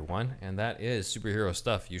 3, everyone, and that is superhero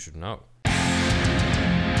stuff you should know.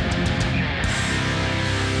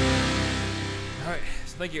 All right,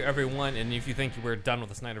 so thank you, everyone. And if you think we're done with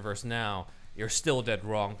the Snyderverse now, you're still dead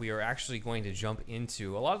wrong. We are actually going to jump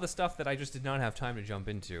into a lot of the stuff that I just did not have time to jump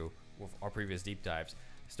into with our previous deep dives,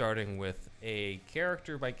 starting with a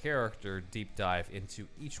character-by-character deep dive into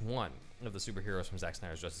each one of the superheroes from Zack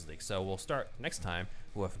Snyder's Justice League. So we'll start next time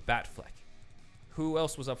with Batfleck. Who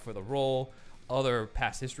else was up for the role? Other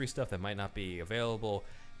past history stuff that might not be available.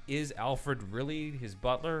 Is Alfred really his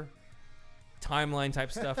butler? Timeline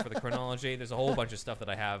type stuff for the chronology. There's a whole bunch of stuff that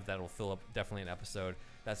I have that will fill up definitely an episode.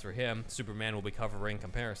 That's for him. Superman will be covering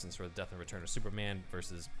comparisons for the Death and Return of Superman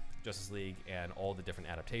versus Justice League and all the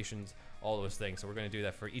different adaptations, all those things. So we're going to do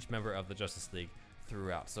that for each member of the Justice League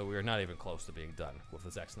throughout. So we are not even close to being done with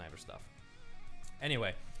the Zack Snyder stuff.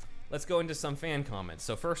 Anyway, let's go into some fan comments.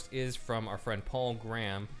 So first is from our friend Paul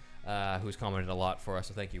Graham. who's commented a lot for us,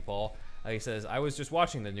 so thank you, Paul. He says, I was just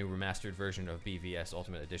watching the new remastered version of BVS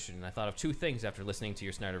Ultimate Edition, and I thought of two things after listening to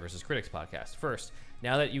your Snyder vs. Critics podcast. First,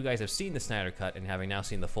 now that you guys have seen the Snyder Cut and having now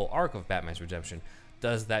seen the full arc of Batman's redemption,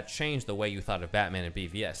 does that change the way you thought of Batman in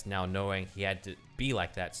BVS, now knowing he had to be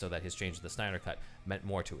like that so that his change to the Snyder Cut meant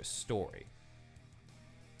more to his story?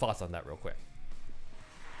 Thoughts on that real quick?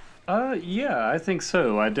 Yeah, I think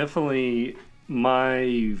so.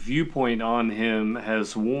 My viewpoint on him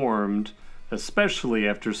has warmed, especially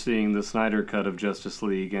after seeing the Snyder Cut of Justice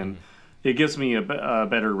League, and it gives me a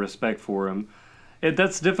better respect for him.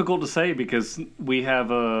 That's difficult to say because we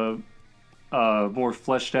have a more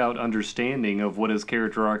fleshed out understanding of what his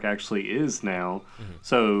character arc actually is now.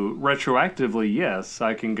 So retroactively, yes,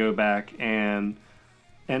 I can go back and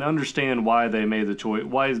understand why they made the choice,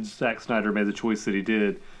 why Zack Snyder made the choice that he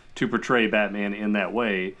did to portray Batman in that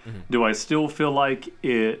way. Do I still feel like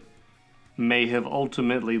it may have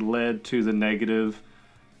ultimately led to the negative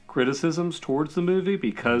criticisms towards the movie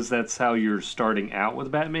because that's how you're starting out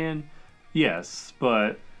with Batman? Yes,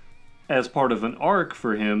 but as part of an arc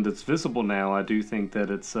for him that's visible now, I do think that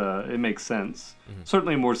it makes sense.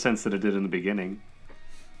 Certainly more sense than it did in the beginning.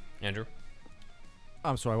 Andrew?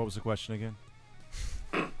 I'm sorry, what was the question again?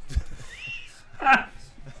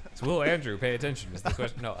 So will Andrew pay attention is the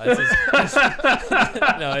question. No, it's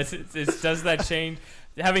does that change?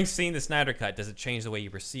 Having seen the Snyder Cut, does it change the way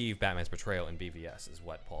you perceive Batman's portrayal in BVS? Is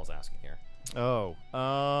what Paul's asking here.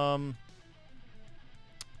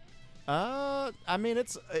 I mean,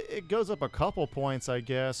 it goes up a couple points, I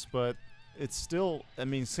guess, but it's still. I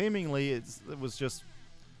mean, seemingly it was just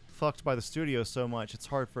fucked by the studio so much. It's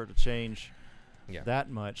hard for it to change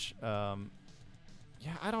that much. Yeah,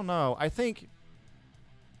 I don't know. I think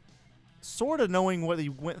sort of knowing what he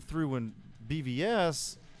went through in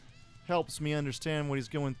BVS helps me understand what he's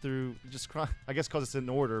going through. Just I guess because it's in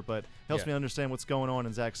order, but helps me understand what's going on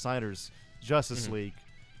in Zack Snyder's Justice League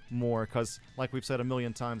more. Because, like we've said a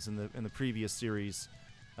million times in the previous series,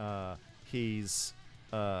 he's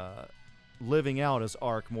living out his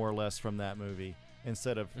arc more or less from that movie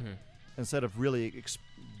instead of really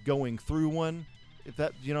going through one. If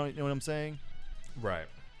that you know what I'm saying, right?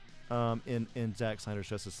 In Zack Snyder's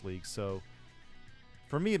Justice League. So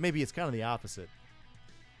for me, maybe it's kind of the opposite.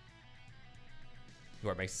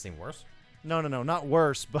 What makes it seem worse? No, not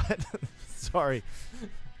worse, but sorry.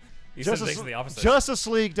 You said it makes it the opposite. Justice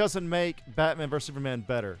League doesn't make Batman vs Superman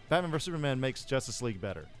better. Batman vs Superman makes Justice League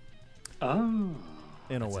better. Oh,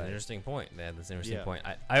 in a way. That's an interesting point. Yeah, that's an interesting point.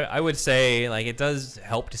 I would say like it does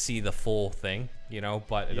help to see the full thing,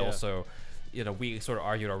 but it also, we sort of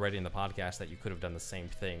argued already in the podcast that you could have done the same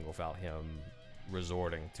thing without him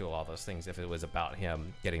resorting to a lot of those things if it was about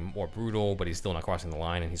him getting more brutal, but he's still not crossing the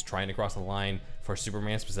line, and he's trying to cross the line for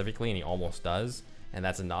Superman specifically, and he almost does, and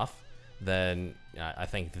that's enough. Then I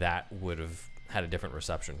think that would have had a different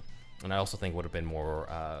reception, and I also think would have been more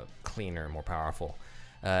cleaner and more powerful.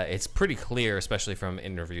 It's pretty clear, especially from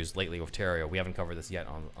interviews lately with Terrio. We haven't covered this yet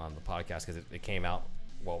on the podcast because it came out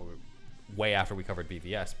way after we covered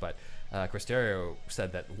BVS, but Chris Terrio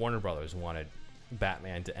said that Warner Brothers wanted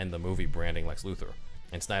Batman to end the movie branding Lex Luthor,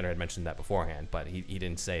 and Snyder had mentioned that beforehand, but he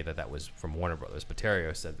didn't say that was from Warner Brothers. But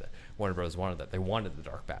Terrio said that Warner Brothers wanted that. They wanted the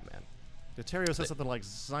Dark Batman. Terrio said something like,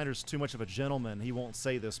 Snyder's too much of a gentleman. He won't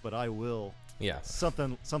say this, but I will. Yeah.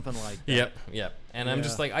 Something like that. Yep. And I'm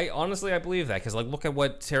just like, I believe that, because like, look at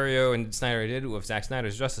what Terrio and Snyder did with Zack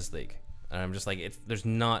Snyder's Justice League. And I'm just like,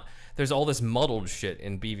 there's all this muddled shit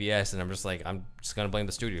in BVS, and I'm just like, I'm just gonna blame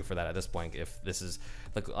the studio for that at this point. If this is,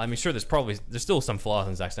 like, I mean, sure, there's still some flaws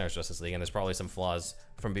in Zack Snyder's Justice League, and there's probably some flaws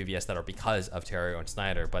from BVS that are because of Terrio and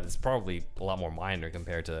Snyder, but it's probably a lot more minor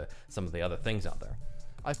compared to some of the other things out there.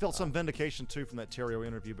 I felt some vindication too from that Terrio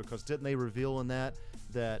interview, because didn't they reveal in that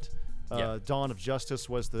Dawn of Justice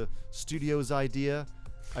was the studio's idea?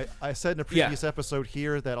 I said in a previous episode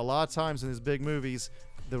here that a lot of times in these big movies,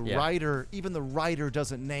 the writer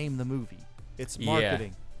doesn't name the movie. It's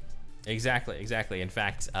marketing. Yeah. Exactly. In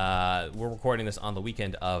fact, we're recording this on the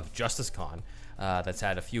weekend of JusticeCon. That's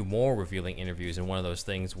had a few more revealing interviews, and one of those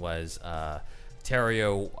things was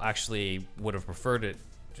Terrio actually would have preferred it.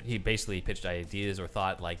 He basically pitched ideas or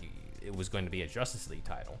thought like it was going to be a Justice League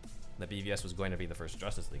title. That BVS was going to be the first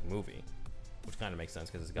Justice League movie, which kind of makes sense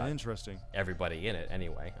because it's got everybody in it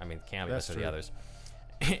anyway. I mean, cameos for the others.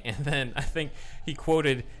 And then I think he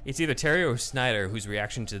quoted, it's either Terrio or Snyder, whose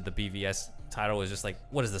reaction to the BVS title was just like,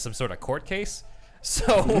 what is this, some sort of court case?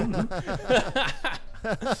 So he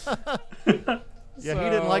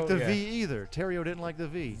didn't like the V either. Terrio didn't like the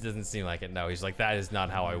V. Doesn't seem like it. No, he's like, that is not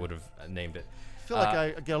how I would have named it. I feel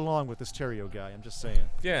like I get along with this Terrio guy. I'm just saying.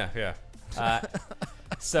 Yeah.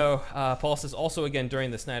 So, Paul says, also again,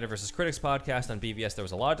 during the Snyder vs. Critics podcast on BVS, there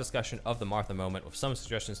was a lot of discussion of the Martha moment, with some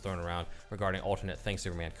suggestions thrown around regarding alternate things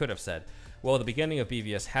Superman could have said. Well, the beginning of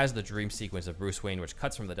BVS has the dream sequence of Bruce Wayne, which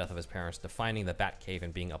cuts from the death of his parents to finding the Batcave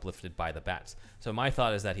and being uplifted by the bats. So my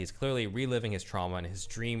thought is that he's clearly reliving his trauma and his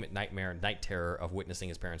dream, nightmare, night terror of witnessing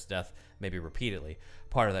his parents' death, maybe repeatedly.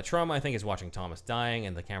 Part of that trauma, I think, is watching Thomas dying,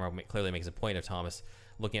 and the camera clearly makes a point of Thomas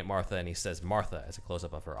looking at Martha, and he says Martha as a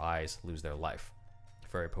close-up of her eyes lose their life.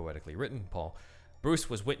 Very poetically written, Paul. Bruce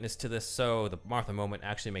was witness to this, so the Martha moment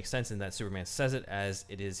actually makes sense in that Superman says it as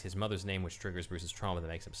it is his mother's name, which triggers Bruce's trauma that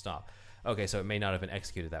makes him stop. Okay, so it may not have been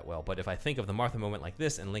executed that well, but if I think of the Martha moment like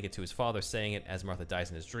this and link it to his father saying it as Martha dies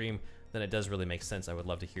in his dream, then it does really make sense. I would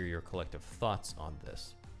love to hear your collective thoughts on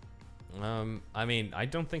this. I mean, I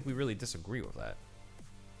don't think we really disagree with that.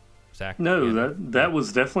 Zach? No, that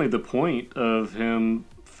was definitely the point of him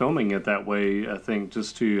filming it that way, I think,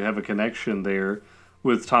 just to have a connection there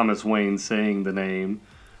with Thomas Wayne saying the name.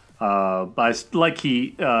 Like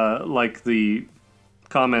the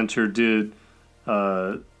commenter did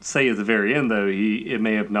say at the very end, though, it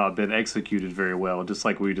may have not been executed very well, just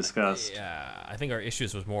like we discussed. Yeah, I think our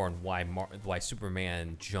issues was more on why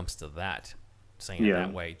Superman jumps to that, saying it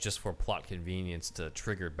that way, just for plot convenience to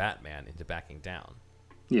trigger Batman into backing down.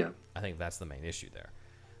 Yeah. I think that's the main issue there.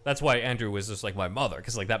 That's why Andrew was just like my mother,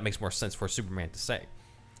 because like that makes more sense for Superman to say.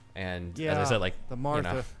 And as I said, like the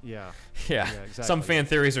Martha, yeah, exactly. Some fan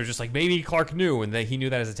theories are just like maybe Clark knew and he knew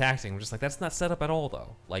that as a tactic. I'm just like, that's not set up at all,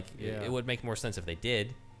 though. Like it would make more sense if they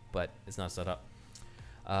did, but it's not set up.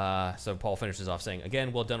 So Paul finishes off saying,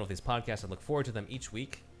 again, well done with these podcasts. I look forward to them each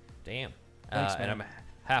week. Damn. Thanks, man. And I'm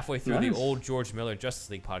halfway through the old George Miller Justice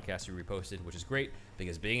League podcast you reposted, which is great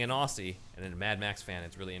because being an Aussie and a Mad Max fan,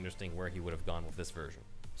 it's really interesting where he would have gone with this version.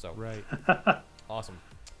 So right. Awesome.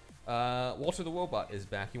 Walter the Wobot is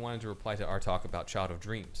back. He wanted to reply to our talk about Child of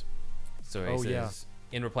Dreams. So he says,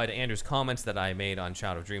 in reply to Andrew's comments that I made on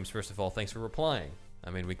Child of Dreams, first of all, thanks for replying.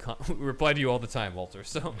 I mean, we reply to you all the time, Walter.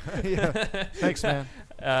 So thanks, man.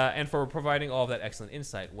 And for providing all of that excellent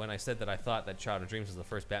insight. When I said that I thought that Child of Dreams was the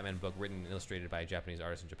first Batman book written and illustrated by a Japanese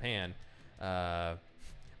artist in Japan,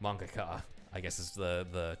 mangaka, I guess is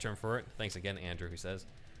the term for it. Thanks again, Andrew, who says.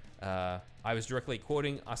 I was directly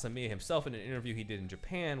quoting Asamiya himself in an interview he did in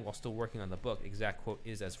Japan while still working on the book. Exact quote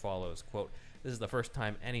is as follows, quote, "This is the first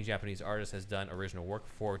time any Japanese artist has done original work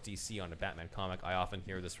for DC on a Batman comic. I often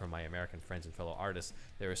hear this from my American friends and fellow artists.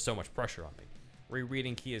 There is so much pressure on me."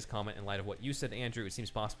 Rereading Kia's comment in light of what you said, Andrew, it seems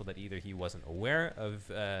possible that either he wasn't aware of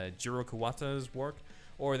Jiro Kuwata's work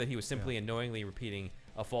or that he was simply unknowingly repeating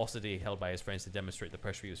a falsity held by his friends to demonstrate the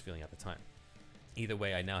pressure he was feeling at the time. Either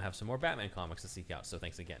way, I now have some more Batman comics to seek out, so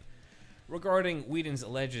thanks again. Regarding Whedon's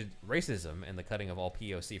alleged racism and the cutting of all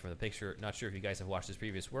POC from the picture, not sure if you guys have watched his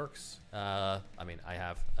previous works. I mean, I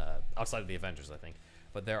have, outside of the Avengers, I think.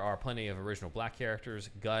 But there are plenty of original black characters.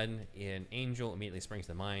 Gunn in Angel immediately springs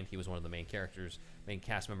to mind. He was one of the main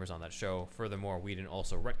cast members on that show. Furthermore, Whedon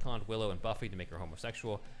also retconned Willow and Buffy to make her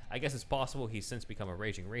homosexual. I guess it's possible he's since become a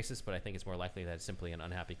raging racist, but I think it's more likely that it's simply an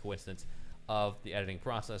unhappy coincidence of the editing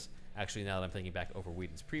process. Actually, now that I'm thinking back over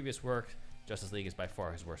Whedon's previous work, Justice League is by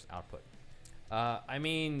far his worst output. I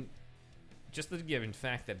mean, just the given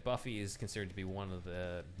fact that Buffy is considered to be one of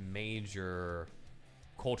the major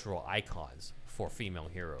cultural icons for female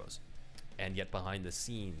heroes, and yet behind the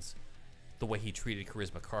scenes, the way he treated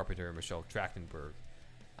Charisma Carpenter and Michelle Trachtenberg,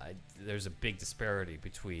 there's a big disparity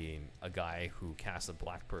between a guy who casts a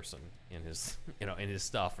black person in his, in his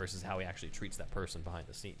stuff versus how he actually treats that person behind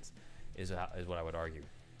the scenes, is what I would argue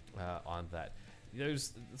on that.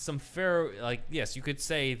 There's some fair, yes, you could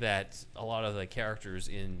say that a lot of the characters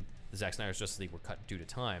in the Zack Snyder's Justice League were cut due to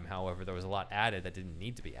time. However, there was a lot added that didn't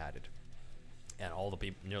need to be added, and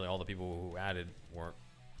nearly all the people who added weren't.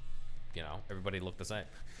 Everybody looked the same.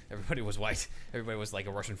 Everybody was white. Everybody was like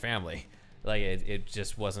a Russian family. Like it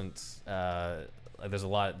just wasn't. There's a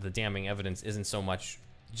lot. The damning evidence isn't so much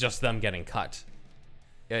just them getting cut.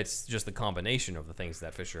 It's just the combination of the things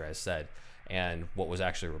that Fisher has said and what was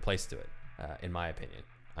actually replaced to it. In my opinion,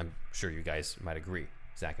 I'm sure you guys might agree,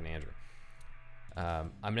 Zach and Andrew.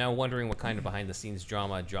 I'm now wondering what kind of behind-the-scenes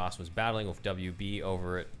drama Joss was battling with WB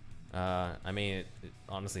over it. I mean, it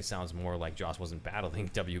honestly sounds more like Joss wasn't battling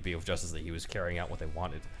WB with Justice League. He was carrying out what they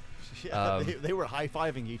wanted. Yeah, they were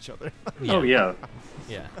high-fiving each other. Yeah. Oh, yeah.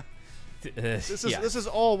 Yeah. This is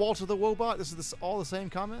all Walter the Wobot? This is all the same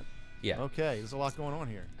comment? Yeah. Okay, there's a lot going on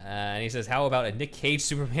here. And he says, how about a Nick Cage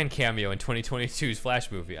Superman cameo in 2022's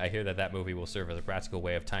Flash movie? I hear that movie will serve as a practical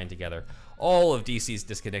way of tying together all of DC's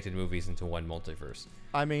disconnected movies into one multiverse.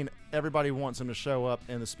 I mean, everybody wants him to show up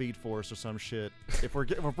in the Speed Force or some shit. If we're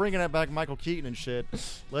bringing it back Michael Keaton and shit,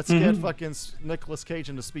 let's get fucking Nicolas Cage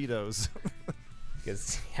into Speedos.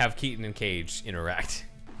 Because have Keaton and Cage interact.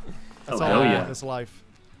 That's all I want in this life.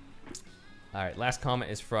 All right, last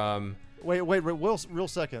comment is from... Wait, real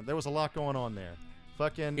second. There was a lot going on there.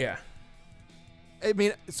 Fucking... Yeah. I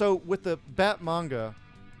mean, so with the Bat manga,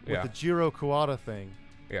 with the Jiro Kuwata thing,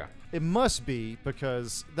 it must be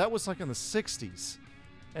because that was like in the 60s.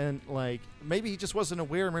 And like, maybe he just wasn't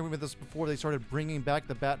aware, maybe this before they started bringing back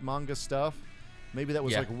the Bat manga stuff. Maybe that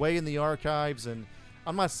was like way in the archives. And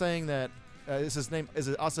I'm not saying that, is his name, is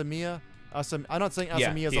it Asamiya? I'm not saying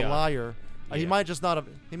Asamiya is a liar. He might just not have.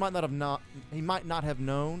 He might not have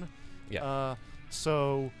known. Yeah.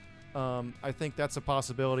 So, I think that's a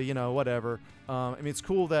possibility. You know, whatever. I mean, it's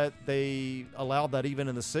cool that they allowed that even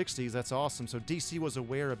in the '60s. That's awesome. So DC was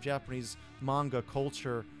aware of Japanese manga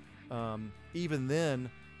culture, even then,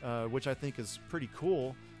 which I think is pretty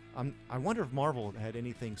cool. I wonder if Marvel had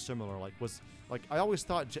anything similar. I always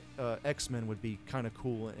thought X-Men would be kind of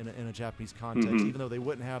cool in a Japanese context, even though they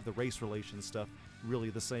wouldn't have the race relations stuff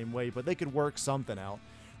really the same way, but they could work something out.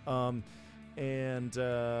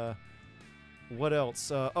 What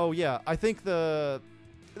else? I think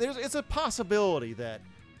it's a possibility that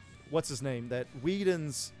what's his name? That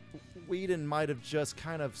Whedon might have just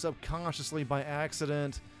kind of subconsciously by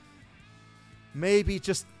accident maybe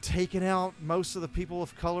just taken out most of the people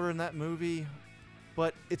of color in that movie.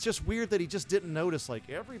 But it's just weird that he just didn't notice, like,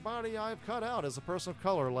 everybody I've cut out is a person of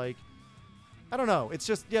color. Like, I don't know. It's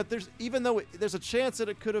just, even though there's a chance that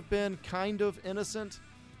it could have been kind of innocent,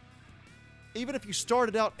 even if you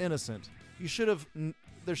started out innocent,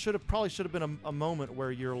 there should have been a moment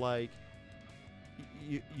where you're like,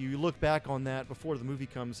 you look back on that before the movie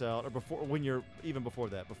comes out, or before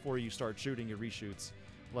you start shooting your reshoots.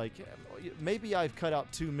 Like, maybe I've cut out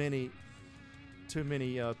too many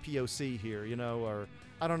POC here, you know, or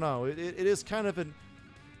I don't know. It is kind of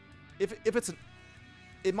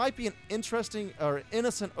it might be an interesting or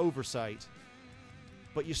innocent oversight,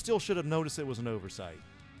 but you still should have noticed it was an oversight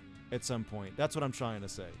at some point. That's what I'm trying to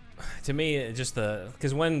say. To me, just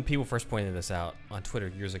because when people first pointed this out on Twitter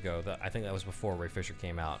years ago, I think that was before Ray Fisher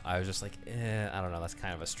came out, I was just like, I don't know, that's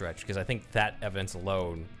kind of a stretch, because I think that evidence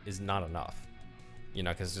alone is not enough. You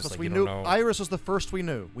know, because just like we knew Iris was the first we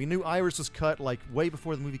knew. We knew Iris was cut like way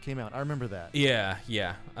before the movie came out. I remember that. Yeah.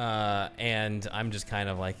 And I'm just kind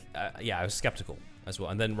of like, I was skeptical as well.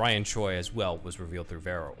 And then Ryan Choi as well was revealed through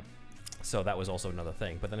Vero, so that was also another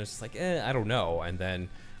thing. But then it's just like, I don't know. And then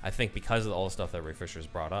I think because of all the stuff that Ray Fisher's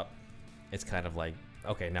brought up, it's kind of like,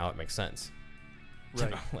 okay, now it makes sense.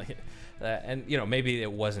 Right. And you know, maybe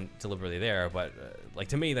it wasn't deliberately there, but like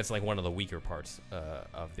to me, that's like one of the weaker parts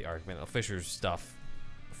of the argument. Fisher's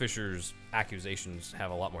accusations have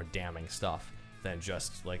a lot more damning stuff than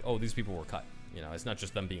just like, oh, these people were cut. You know, it's not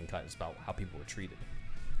just them being cut; it's about how people were treated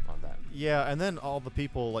on that. Yeah, and then all the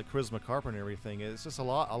people like Charisma Carpenter and everything. It's just a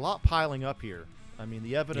lot piling up here. I mean,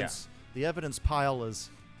 the evidence pile is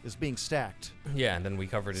being stacked. Yeah, and then we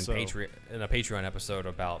covered in a Patreon episode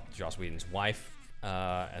about Joss Whedon's wife,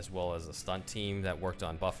 as well as a stunt team that worked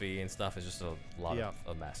on Buffy and stuff. It's just a lot of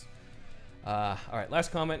a mess. All right,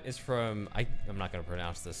 last comment is from I'm not going to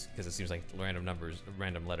pronounce this because it seems like random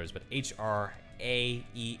letters, but HRAEFN.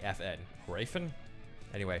 Rafen?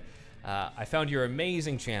 Anyway, I found your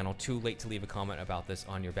amazing channel too late to leave a comment about this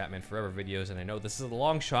on your Batman Forever videos, and I know this is a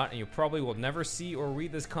long shot and you probably will never see or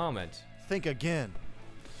read this comment. Think again.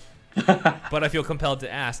 But I feel compelled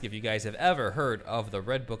to ask if you guys have ever heard of the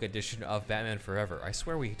Red Book edition of Batman Forever. I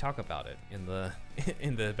swear we talk about it in the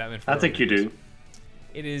Batman Forever. I think you do.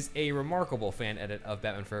 It is a remarkable fan edit of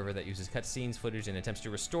Batman Forever that uses cutscenes, footage, and attempts to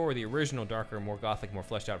restore the original, darker, more gothic, more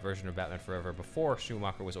fleshed out version of Batman Forever before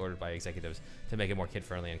Schumacher was ordered by executives to make it more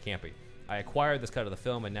kid-friendly and campy. I acquired this cut of the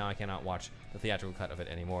film, and now I cannot watch the theatrical cut of it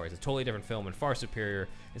anymore. It's a totally different film and far superior.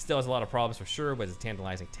 It still has a lot of problems for sure, but it's a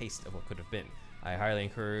tantalizing taste of what could have been. I highly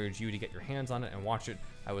encourage you to get your hands on it and watch it.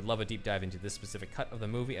 I would love a deep dive into this specific cut of the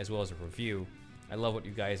movie as well as a review. I love what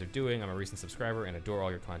you guys are doing. I'm a recent subscriber and adore all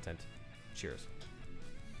your content. Cheers.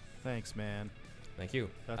 Thanks, man. Thank you.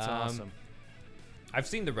 That's awesome. I've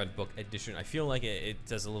seen the Red Book edition. I feel like it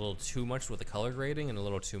does a little too much with the color grading and a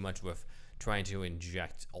little too much with trying to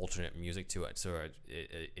inject alternate music to it. So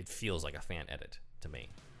it feels like a fan edit to me.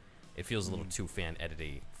 It feels a little too fan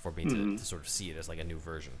edity for me to sort of see it as like a new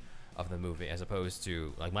version of the movie, as opposed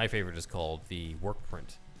to like my favorite is called the work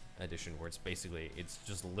print edition, where it's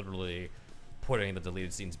just literally putting the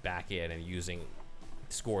deleted scenes back in and using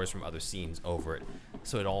scores from other scenes over it,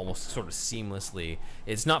 so it almost sort of seamlessly.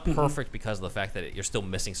 It's not perfect because of the fact that you're still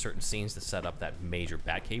missing certain scenes to set up that major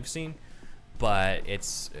Batcave scene, but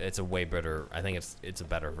it's a way better. I think it's a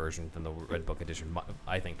better version than the Red Book edition.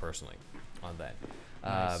 I think personally, on that.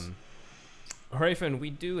 Nice. Hyphen, we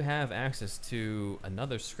do have access to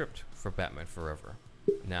another script for Batman Forever.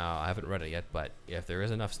 Now, I haven't read it yet, but if there is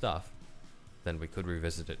enough stuff, then we could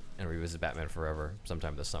revisit it and revisit Batman Forever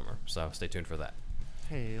sometime this summer. So stay tuned for that.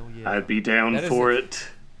 Hell yeah. I'd be down for it.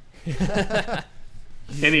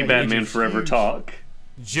 Any Batman Forever talk.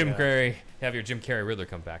 Jim Carrey, have your Jim Carrey Riddler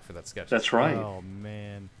come back for that sketch. That's right. Oh,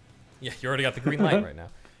 man. Yeah, you already got the green light right now.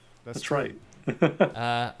 That's right.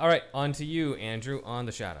 All right, on to you, Andrew, on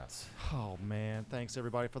the shoutouts. Oh, man. Thanks,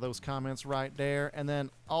 everybody, for those comments right there. And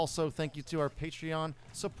then also thank you to our Patreon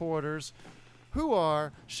supporters, who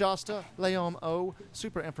are Shasta, Leom O,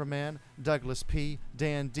 Super Inframan, Douglas P,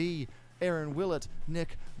 Dan D, Aaron Willett,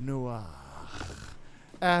 Nick Noah,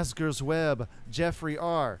 Asger's Web, Jeffrey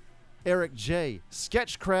R, Eric J,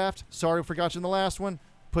 Sketchcraft, sorry we forgot you in the last one,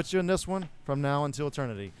 put you in this one from now until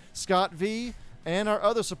eternity, Scott V, and our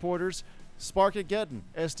other supporters, Sparkageddon,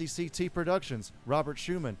 SDCT Productions, Robert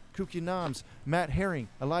Schumann, Kooky Noms, Matt Herring,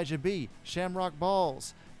 Elijah B, Shamrock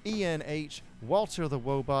Balls, Ian H, Walter the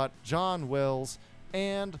Wobot, John Wells,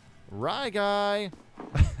 and Rye Guy.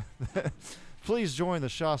 Please join the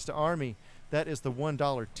Shasta Army. That is the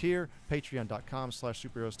 $1 tier,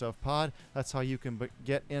 patreon.com/superherostuffpod. That's how you can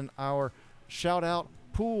get in our shout-out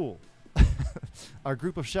pool, our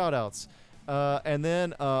group of shout-outs. And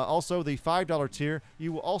then also the $5 tier,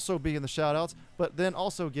 you will also be in the shout-outs, but then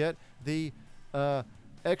also get the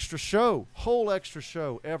extra show, whole extra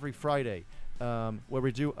show every Friday, where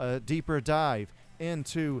we do a deeper dive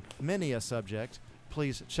into many a subject.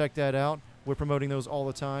 Please check that out. We're promoting those all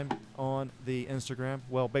the time on the Instagram.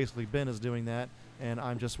 Well, basically, Ben is doing that, and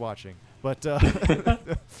I'm just watching. But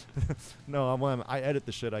no, I edit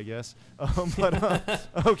the shit, I guess.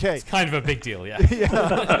 Okay. It's kind of a big deal, yeah.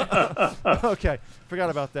 Yeah. Okay, forgot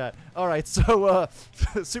about that. All right, so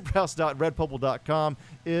superhouse.redpubble.com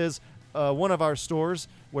is one of our stores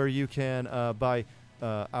where you can buy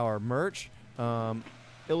our merch.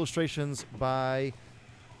 Illustrations by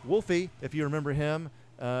Wolfie, if you remember him.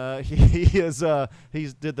 He's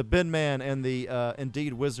did the Bin Man and the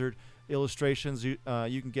Indeed Wizard illustrations. You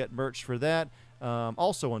can get merch for that.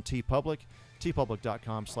 Also on TeePublic,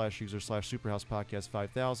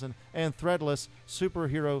 tpublic.com/user/superhousepodcast5000, and Threadless,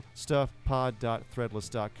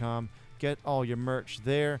 superherostuffpod.threadless.com. Get all your merch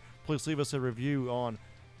there. Please leave us a review on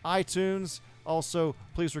iTunes. Also,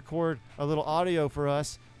 please record a little audio for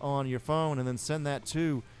us on your phone and then send that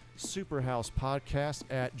to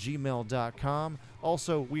superhousepodcast@gmail.com.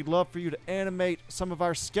 Also, we'd love for you to animate some of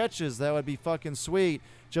our sketches. That would be fucking sweet.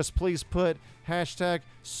 Just please put hashtag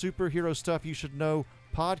superhero stuff you should know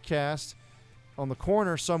podcast on the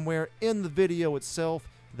corner somewhere in the video itself.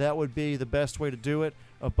 That would be the best way to do it.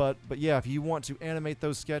 But yeah, if you want to animate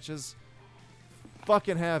those sketches,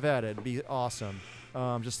 fucking have at it. It'd be awesome.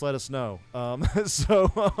 Just let us know. Yeah,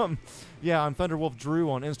 I'm Thunderwolf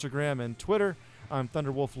Drew on Instagram and Twitter. I'm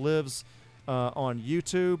Thunderwolf Lives on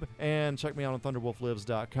YouTube, and check me out on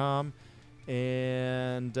thunderwolflives.com.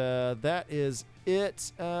 And that is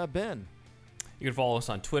it, Ben. You can follow us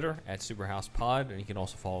on Twitter at SuperhousePod, and you can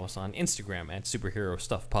also follow us on Instagram at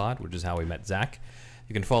SuperheroStuffPod, which is how we met Zach.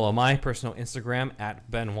 You can follow my personal Instagram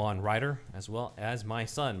at BenJuanWriter, as well as my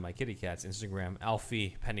son, my kitty cat's Instagram,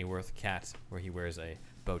 Alfie Pennyworth Cat, where he wears a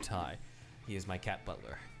bow tie. He is my cat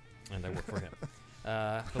butler, and I work for him.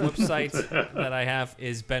 The website that I have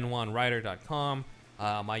is benjuanwriter.com.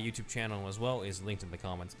 My YouTube channel as well is linked in the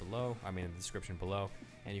comments below. I mean, in the description below.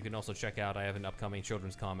 And you can also check out, I have an upcoming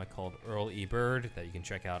children's comic called Earl E. Bird that you can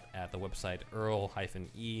check out at the website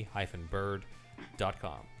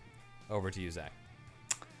earl-e-bird.com. Over to you, Zach.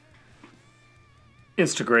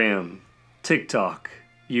 Instagram, TikTok,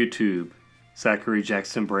 YouTube, Zachary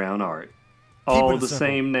Jackson Brown Art. All the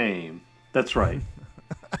same name. That's right.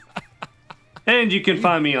 And you can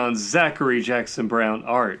find me on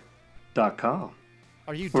ZacharyJacksonBrownArt.com.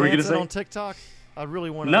 Are you dancing on TikTok? I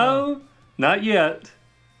really want to know. No, not yet.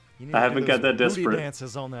 I haven't got that booty desperate.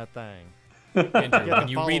 dances on that thing. Andrew, when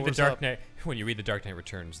you read the Dark Knight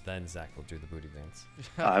Returns, then Zach will do the booty dance.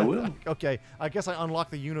 I will. Okay, I guess I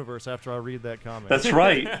unlock the universe after I read that comic. That's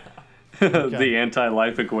right. The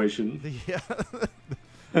anti-life equation.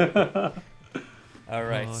 All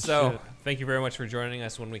right, thank you very much for joining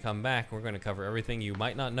us. When we come back, we're going to cover everything you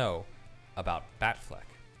might not know about Batfleck.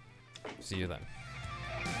 See you then.